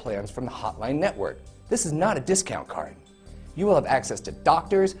affordable plans from the Hotline Network. This is not a discount card. You will have access to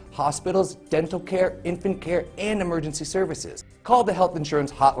doctors, hospitals, dental care, infant care, and emergency services. Call the Health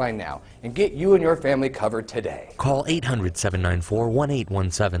Insurance Hotline now and get you and your family covered today. Call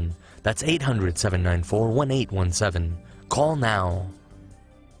 800-794-1817. That's 800-794-1817. Call now.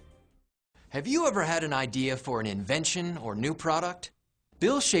 Have you ever had an idea for an invention or new product?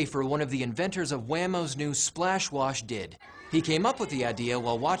 Bill Schaefer, one of the inventors of Whammo's new Splash Wash, did. He came up with the idea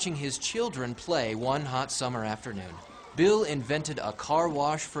while watching his children play one hot summer afternoon. Bill invented a car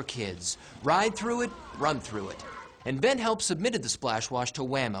wash for kids. Ride through it, run through it. InventHelp submitted the Splash Wash to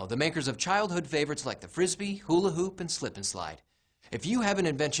Whammo, the makers of childhood favorites like the Frisbee, hula hoop, and slip and slide. If you have an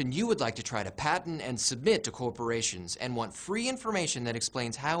invention you would like to try to patent and submit to corporations and want free information that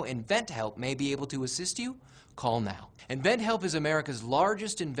explains how InventHelp may be able to assist you, call now. InventHelp is America's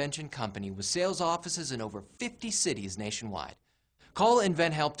largest invention company with sales offices in over 50 cities nationwide. Call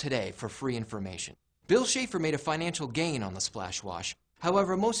InventHelp today for free information. Bill Schaefer made a financial gain on the Splash Wash.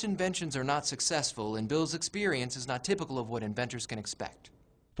 However, most inventions are not successful, and Bill's experience is not typical of what inventors can expect.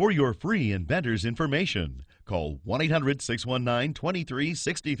 For your free inventor's information, call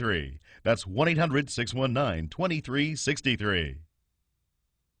 1-800-619-2363. That's 1-800-619-2363.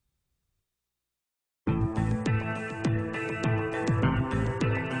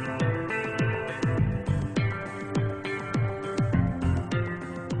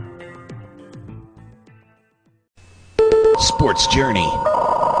 Sports Journey.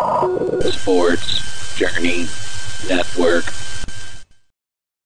 Sports Journey Network.